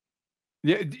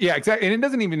 Yeah, exactly. And it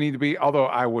doesn't even need to be. Although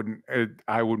I wouldn't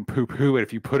poo poo it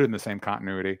if you put it in the same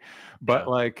continuity. But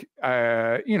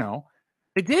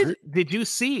They did. Did you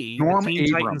see Norm the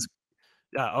Teen Abrams?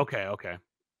 Titans? Okay.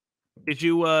 Did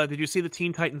you see the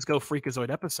Teen Titans Go Freakazoid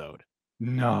episode?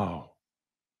 No.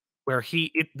 Where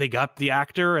they got the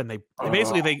actor and they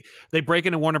basically they break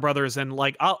into Warner Brothers and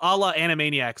like a la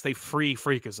Animaniacs, they free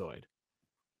Freakazoid.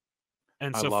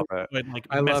 And so I love it.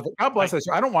 I love it. God bless us.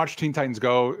 I don't watch Teen Titans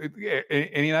Go,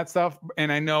 any of that stuff,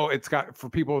 and I know it's got, for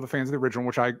people, the fans of the original,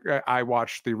 which I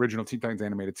watched the original Teen Titans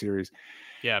animated series.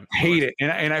 Yeah, hate it,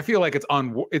 and I feel like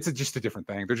it's just a different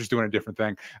thing. They're just doing a different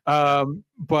thing.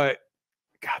 But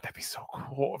God, that'd be so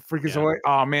cool. Freakazoid.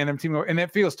 Yeah. Oh man, them team, and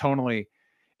it feels tonally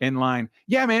in line.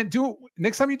 Yeah, man.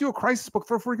 Next time you do a Crisis book,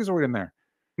 throw Freakazoid in there.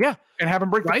 Yeah, and have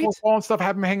him break the fourth wall and stuff.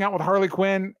 Have him hang out with Harley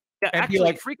Quinn. Yeah,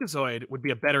 actually, Freakazoid would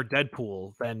be a better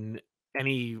Deadpool than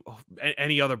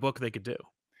any other book they could do.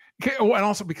 Okay, well, and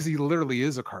also because he literally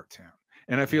is a cartoon,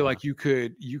 and I feel like you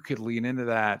could lean into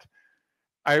that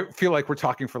I feel like we're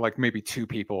talking for like maybe 2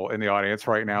 people in the audience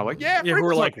right now. Like, yeah, Yeah, who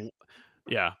are Freakazoid. like,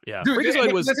 yeah. Dude,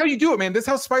 Freakazoid was that's how you do it, man. That's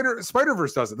how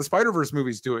Spider-Verse does it. The Spider-Verse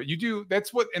movies do it. You do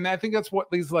that's what, and I think that's what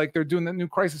these like they're doing the new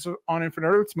Crisis on Infinite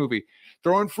Earths movie.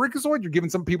 Throwing Freakazoid, you're giving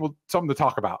some people something to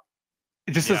talk about.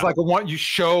 It just is like a one you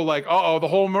show like, oh, the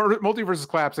whole multiverse is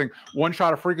collapsing. One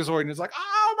shot of Freakazoid, and it's like,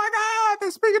 oh my god,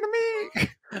 they're speaking to me.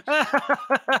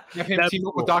 Have him team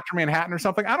up with Dr. Manhattan or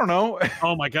something. I don't know.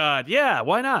 Oh my god, yeah,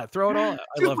 why not throw it all?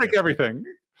 I love break everything.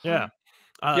 Yeah.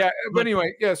 But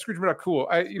anyway, Scrooge McDuck, cool.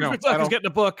 Scrooge McDuck is getting a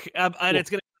book, and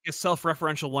it's going to be a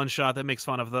self-referential one-shot that makes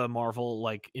fun of the Marvel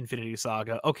like Infinity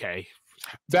Saga. Okay,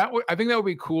 I think that would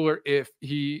be cooler if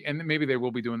he, and maybe they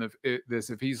will be doing this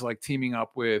if he's like teaming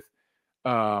up with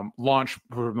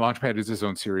Launchpad is his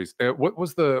own series. What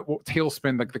was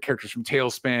Tailspin, like the characters from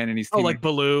Tailspin, and he's like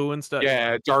Baloo and stuff.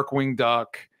 Yeah, Darkwing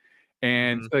Duck,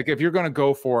 and like if you're gonna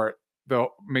go for it,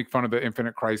 they'll make fun of the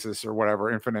Infinite Crisis or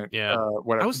whatever.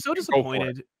 Whatever. I was so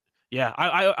disappointed. Yeah,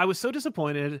 I was so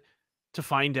disappointed to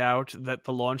find out that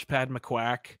the Launchpad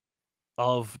McQuack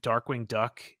of Darkwing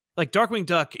Duck, like Darkwing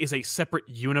Duck, is a separate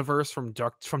universe from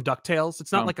DuckTales.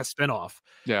 It's not like a spinoff.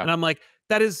 Yeah, and I'm like,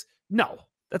 that's dumb.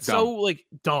 So like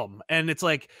dumb. And it's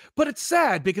like, but it's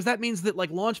sad because that means that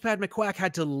like Launchpad McQuack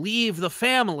had to leave the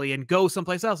family and go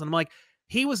someplace else. And I'm like,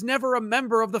 he was never a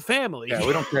member of the family. Yeah,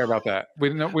 we don't care about that. We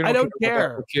don't I don't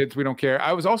care. For kids, we don't care.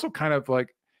 I was also kind of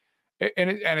like,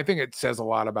 and I think it says a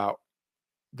lot about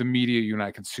the media you and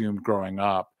I consumed growing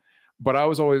up. But I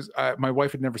was always, my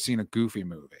wife had never seen a Goofy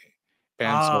movie.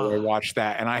 And so I watched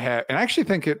that, and I actually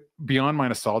think it, beyond my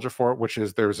nostalgia for it, which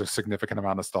is there's a significant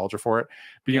amount of nostalgia for it.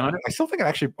 Beyond it, I still think it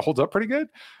actually holds up pretty good.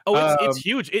 Oh, it's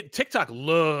huge. TikTok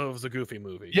loves a Goofy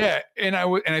movie. Yeah, and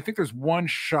I think there's one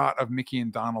shot of Mickey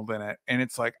and Donald in it, and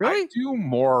it's like, really? I do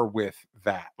more with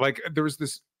that. Like there was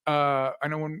this. I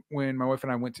know when my wife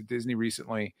and I went to Disney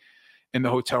recently, in the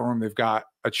hotel room, they've got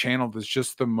a channel that's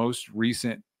just the most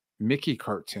recent Mickey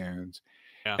cartoons,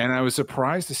 and I was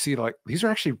surprised to see like these are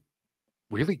actually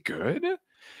really good,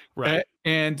 right?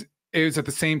 And it was at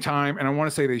the same time, and I want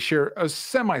to say they share a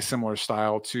semi-similar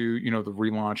style to the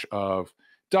relaunch of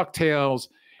DuckTales.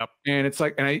 And it's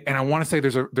like, and I want to say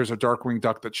there's a Darkwing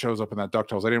Duck that shows up in that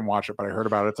DuckTales. I didn't watch it, but I heard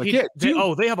about it. It's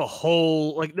like, they have a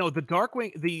whole like the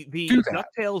Darkwing, the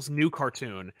DuckTales new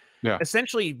cartoon,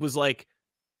 essentially was like,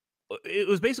 it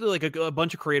was basically like a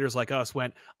bunch of creators like us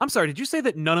went, I'm sorry, did you say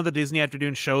that none of the Disney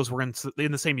Afternoon shows were in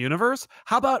the same universe?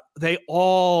 How about they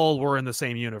all were in the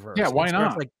same universe? Yeah, why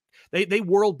not? Like they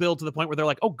world build to the point where they're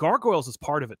like, oh, Gargoyles is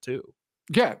part of it too.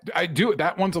 Yeah, I do it.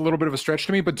 That one's a little bit of a stretch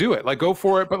to me, but do it. Like, go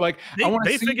for it. But like,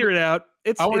 they figure it out.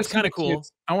 It's kind of cool.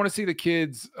 I want to see the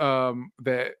kids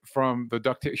that from the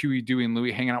DuckTales, Huey, Dewey, and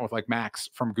Louie hanging out with like Max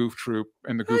from Goof Troop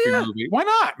and the Goofy movie. Why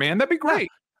not, man? That'd be great.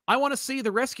 I want to see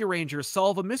the Rescue Rangers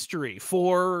solve a mystery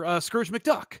for Scrooge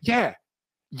McDuck.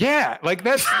 Yeah, like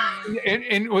that's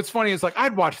and what's funny is like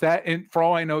I'd watch that, and for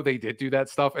all I know, they did do that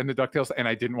stuff in the DuckTales, and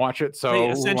I didn't watch it. So they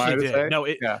essentially did. No,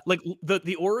 like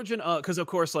the origin, because of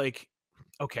course, like,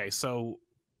 okay, so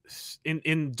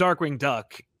in Darkwing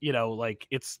Duck, like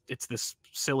it's this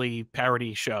silly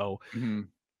parody show. Mm-hmm.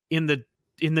 In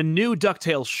the new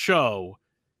DuckTales show,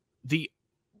 the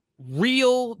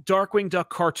real Darkwing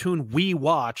Duck cartoon we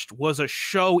watched was a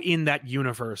show in that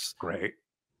universe. Great.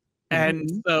 And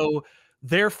so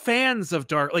they're fans of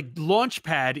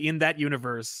Launchpad in that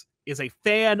universe is a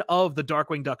fan of the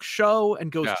Darkwing Duck show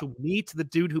and goes to meet the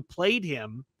dude who played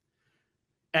him,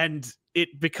 and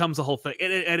it becomes a whole thing.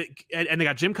 And they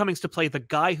got Jim Cummings to play the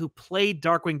guy who played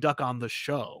Darkwing Duck on the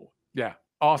show. Yeah,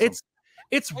 awesome.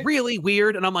 It's really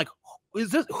weird, and I'm like,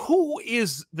 who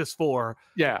is this for?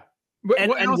 Yeah.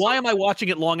 And why am I watching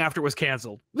it long after it was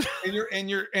canceled?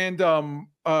 and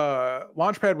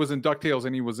Launchpad was in DuckTales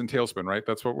and he was in Tailspin, right?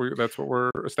 That's what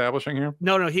we're establishing here.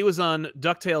 No, he was on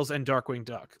DuckTales and Darkwing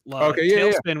Duck.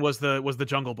 Tailspin was the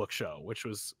Jungle Book show, which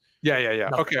was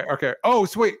Okay. Oh,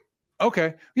 so wait.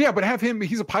 Okay. Yeah, but have him,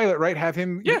 he's a pilot, right? Have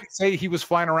him say he was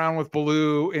flying around with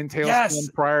Baloo in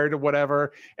Tailspin prior to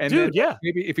whatever. And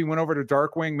maybe if he went over to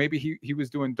Darkwing, maybe he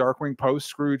was doing Darkwing post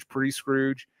Scrooge,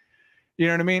 pre-Scrooge. You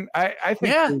know what I mean? I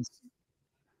think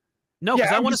no,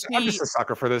 because I want to see. I'm just a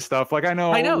sucker for this stuff. Like I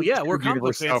know, yeah, we're comic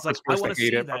book fans. Like I want to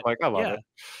see that. But like I love it.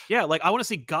 Yeah, like I want to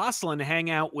see Goblin hang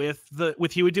out with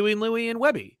Huey, Dewey, and Louie and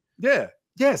Webby. Yeah,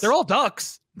 yes, they're all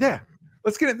ducks. Yeah,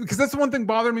 let's get it, because that's the one thing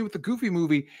bothering me with the Goofy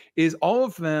movie is all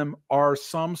of them are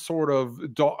some sort of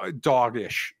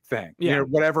doggish thing. Yeah,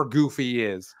 whatever Goofy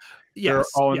is. They're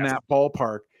all in that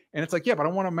ballpark, and it's like, yeah, but I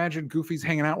want to imagine Goofy's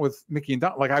hanging out with Mickey and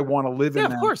Donald. Like I want to live in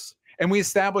that. Of course. And we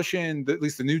establish at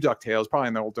least the new DuckTales, probably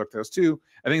in the old DuckTales too.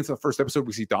 I think it's the first episode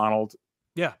we see Donald.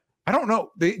 Yeah. I don't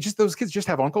know. Those kids just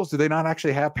have uncles. Do they not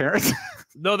actually have parents?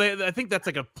 No, I think that's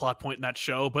like a plot point in that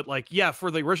show. But like, yeah,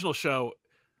 for the original show,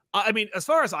 I mean, as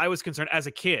far as I was concerned, as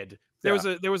a kid, there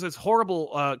was this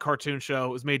horrible cartoon show.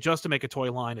 It was made just to make a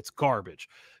toy line. It's garbage,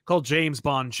 called James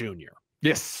Bond Jr.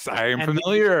 Yes, I am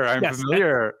familiar. I'm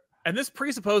familiar. And this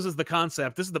presupposes the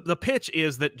concept. This is the pitch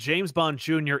is that James Bond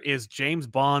Jr. is James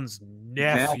Bond's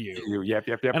nephew. Yep.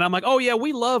 And I'm like, oh yeah,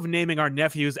 we love naming our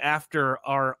nephews after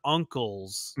our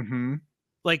uncles. Mm-hmm.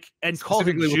 Like, and call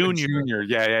him Junior.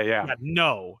 Yeah.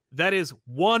 No, that is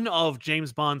one of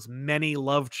James Bond's many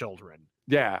love children.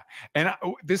 Yeah, and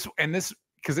this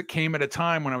because it came at a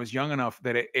time when I was young enough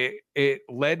that it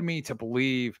led me to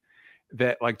believe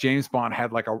that like James Bond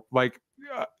had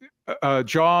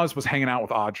Jaws was hanging out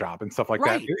with Oddjob and stuff like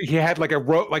that. He had like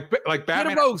like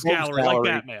Batman, a rogues gallery like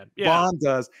Batman. Yeah. Bond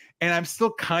does, and I'm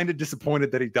still kind of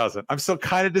disappointed that he doesn't. I'm still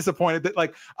kind of disappointed that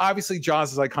like obviously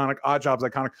Jaws is iconic, Oddjob's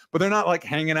iconic, but they're not like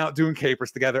hanging out doing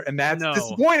capers together, and that's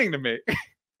disappointing to me.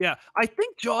 Yeah, I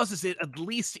think Jaws is at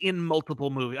least in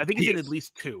multiple movies. I think he's in at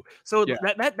least 2. So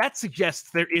that suggests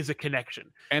there is a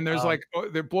connection. And there's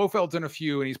Blofeld's in a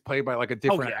few, and he's played by like a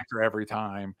different actor every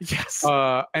time. Yes.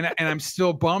 And I'm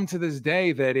still bummed to this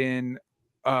day that in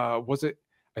I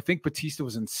think Batista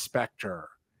was in Spectre.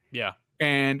 Yeah.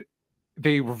 And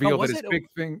they revealed that his big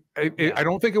thing. I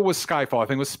don't think it was Skyfall. I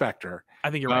think it was Spectre. I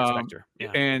think you're right, Spectre.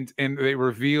 Yeah. And they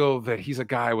reveal that he's a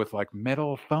guy with like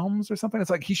metal thumbs or something.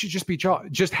 It's like he should just be Jaws.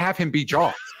 Just have him be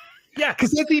Jaws. Yeah, because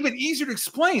that's even easier to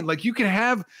explain. Like you can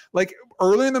have like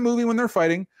early in the movie when they're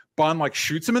fighting, Bond like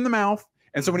shoots him in the mouth.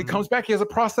 And so when he comes back, he has a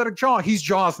prosthetic jaw. He's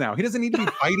Jaws now. He doesn't need to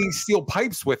be fighting steel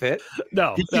pipes with it.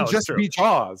 No, he can just be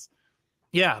Jaws.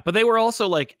 Yeah, but they were also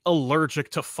like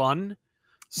allergic to fun.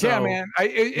 So, yeah, man.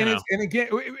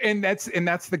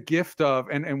 That's the gift of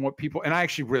and what people, and I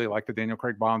actually really like the Daniel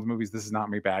Craig Bond movies. This is not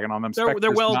me bagging on them.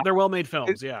 They're well made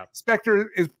films. Yeah, Spectre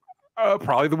is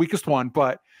probably the weakest one,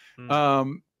 but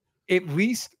at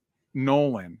least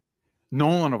Nolan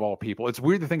of all people. It's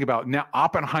weird to think about now.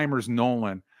 Oppenheimer's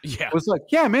Nolan. Yeah, was like,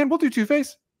 yeah, man, we'll do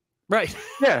Two-Face. Right.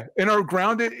 Yeah. And are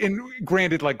grounded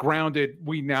grounded's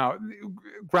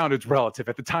relative.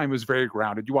 At the time it was very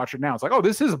grounded. You watch it now, it's like, oh,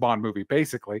 this is a Bond movie,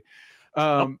 basically.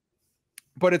 But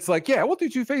it's like, yeah, we'll do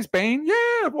Two-Face, Bane.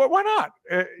 Yeah, why not?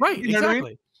 Right. You know exactly. What I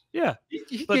mean? Yeah.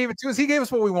 He gave it to us. He gave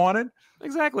us what we wanted.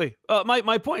 Exactly.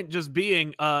 My point just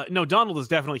being, no, Donald is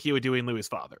definitely Huey, Dewey, and Louie's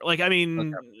father. Like, I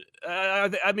mean, I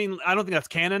don't think that's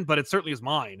canon, but it certainly is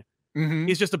mine. Mm-hmm.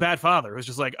 He's just a bad father. It's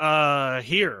just like,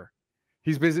 here.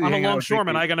 He's busy. I'm a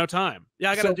longshoreman. I got no time. Yeah,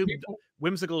 I got to do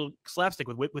whimsical slapstick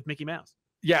with Mickey Mouse.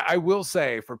 Yeah, I will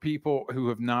say for people who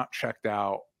have not checked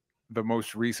out the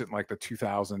most recent, like the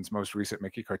 2000s most recent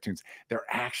Mickey cartoons, they're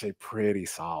actually pretty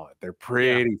solid. They're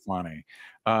pretty funny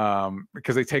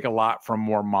because they take a lot from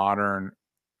more modern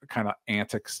kind of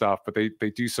antic stuff, but they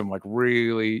do some like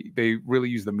really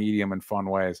use the medium in fun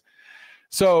ways.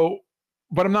 So,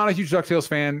 but I'm not a huge DuckTales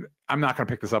fan. I'm not going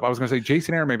to pick this up. I was going to say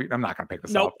Jason Aaron, maybe. I'm not going to pick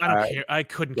this up. Nope, I don't care. I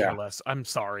couldn't care less. I'm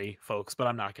sorry, folks, but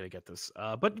I'm not going to get this.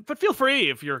 But feel free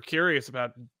if you're curious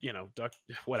about, Duck,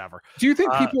 whatever. Do you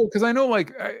think people, because I know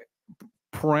like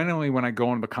perennially when I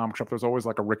go into the comic shop, there's always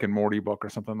like a Rick and Morty book or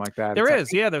something like that.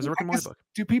 There's a Rick and Morty book.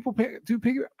 Do people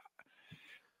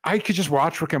I could just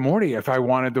watch Rick and Morty if I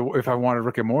wanted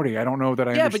Rick and Morty. I don't know that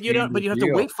I but you have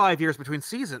to wait 5 years between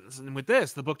seasons. And with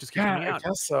this, the book just keeps coming out.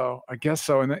 I guess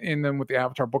so. And then with the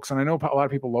Avatar books, and I know a lot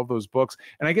of people love those books.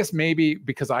 And I guess maybe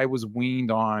because I was weaned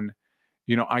on,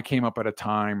 I came up at a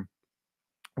time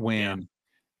when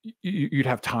you'd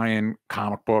have tie-in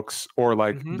comic books or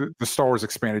like the Star Wars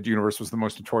expanded universe was the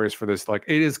most notorious for this. Like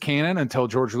it is canon until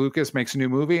George Lucas makes a new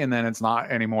movie and then it's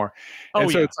not anymore. And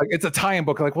so it's like, it's a tie-in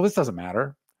book. Like, well, this doesn't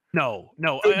matter. No.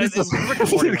 Rick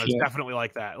and Morty was definitely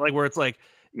like that. Like where it's like,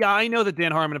 yeah, I know that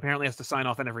Dan Harmon apparently has to sign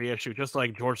off on every issue, just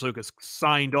like George Lucas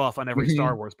signed off on every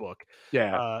Star Wars book.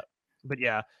 Yeah. But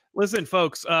yeah, listen,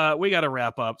 folks, we got to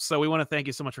wrap up. So we want to thank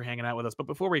you so much for hanging out with us. But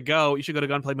before we go, you should go to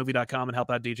gunplaymovie.com and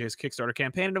help out DJ's Kickstarter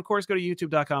campaign. And of course, go to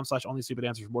youtube.com/onlystupid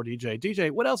answers for more DJ.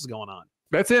 DJ, what else is going on?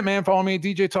 That's it, man. Follow me at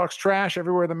DJ Talks Trash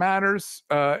everywhere that matters.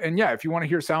 And yeah, if you want to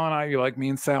hear Sal and I, you like me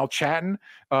and Sal chatting,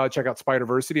 check out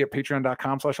Spiderversity at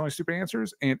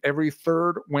patreon.com/onlystupidanswers. And every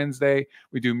third Wednesday,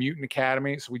 we do Mutant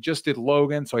Academy. So we just did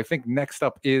Logan. So I think next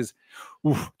up is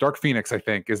Dark Phoenix, I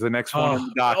think, is the next one on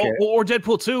the docket. Or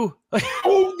Deadpool 2. I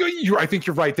think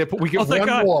you're right. We get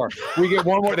one more. We get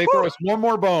one more. They throw us one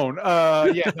more bone.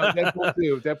 Deadpool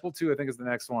 2. Deadpool 2, I think, is the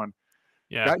next one.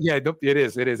 Yeah. It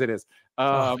is.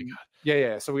 Oh my God.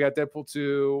 Yeah. So we got Deadpool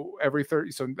 2 every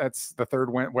 30. So that's the third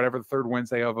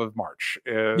Wednesday of March.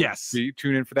 Yes.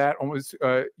 Tune in for that. Almost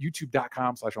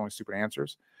youtube.com/only stupid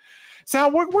answers.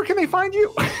 Sal, where can they find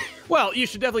you? Well, you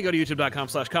should definitely go to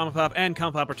youtube.com/Comic Pop and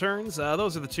Comic Pop Returns.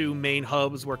 Those are the two main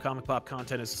hubs where Comic Pop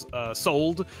content is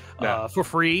sold for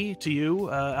free to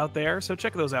you out there. So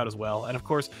check those out as well. And of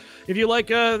course, if you like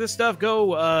this stuff,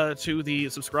 go to the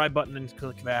subscribe button and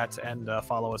click that, and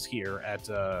follow us here at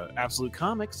Absolute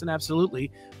Comics and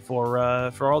Absolutely for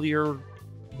all your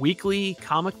weekly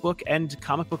comic book and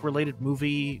comic book related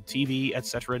movie, TV,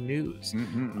 etc. news.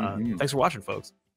 Thanks for watching, folks.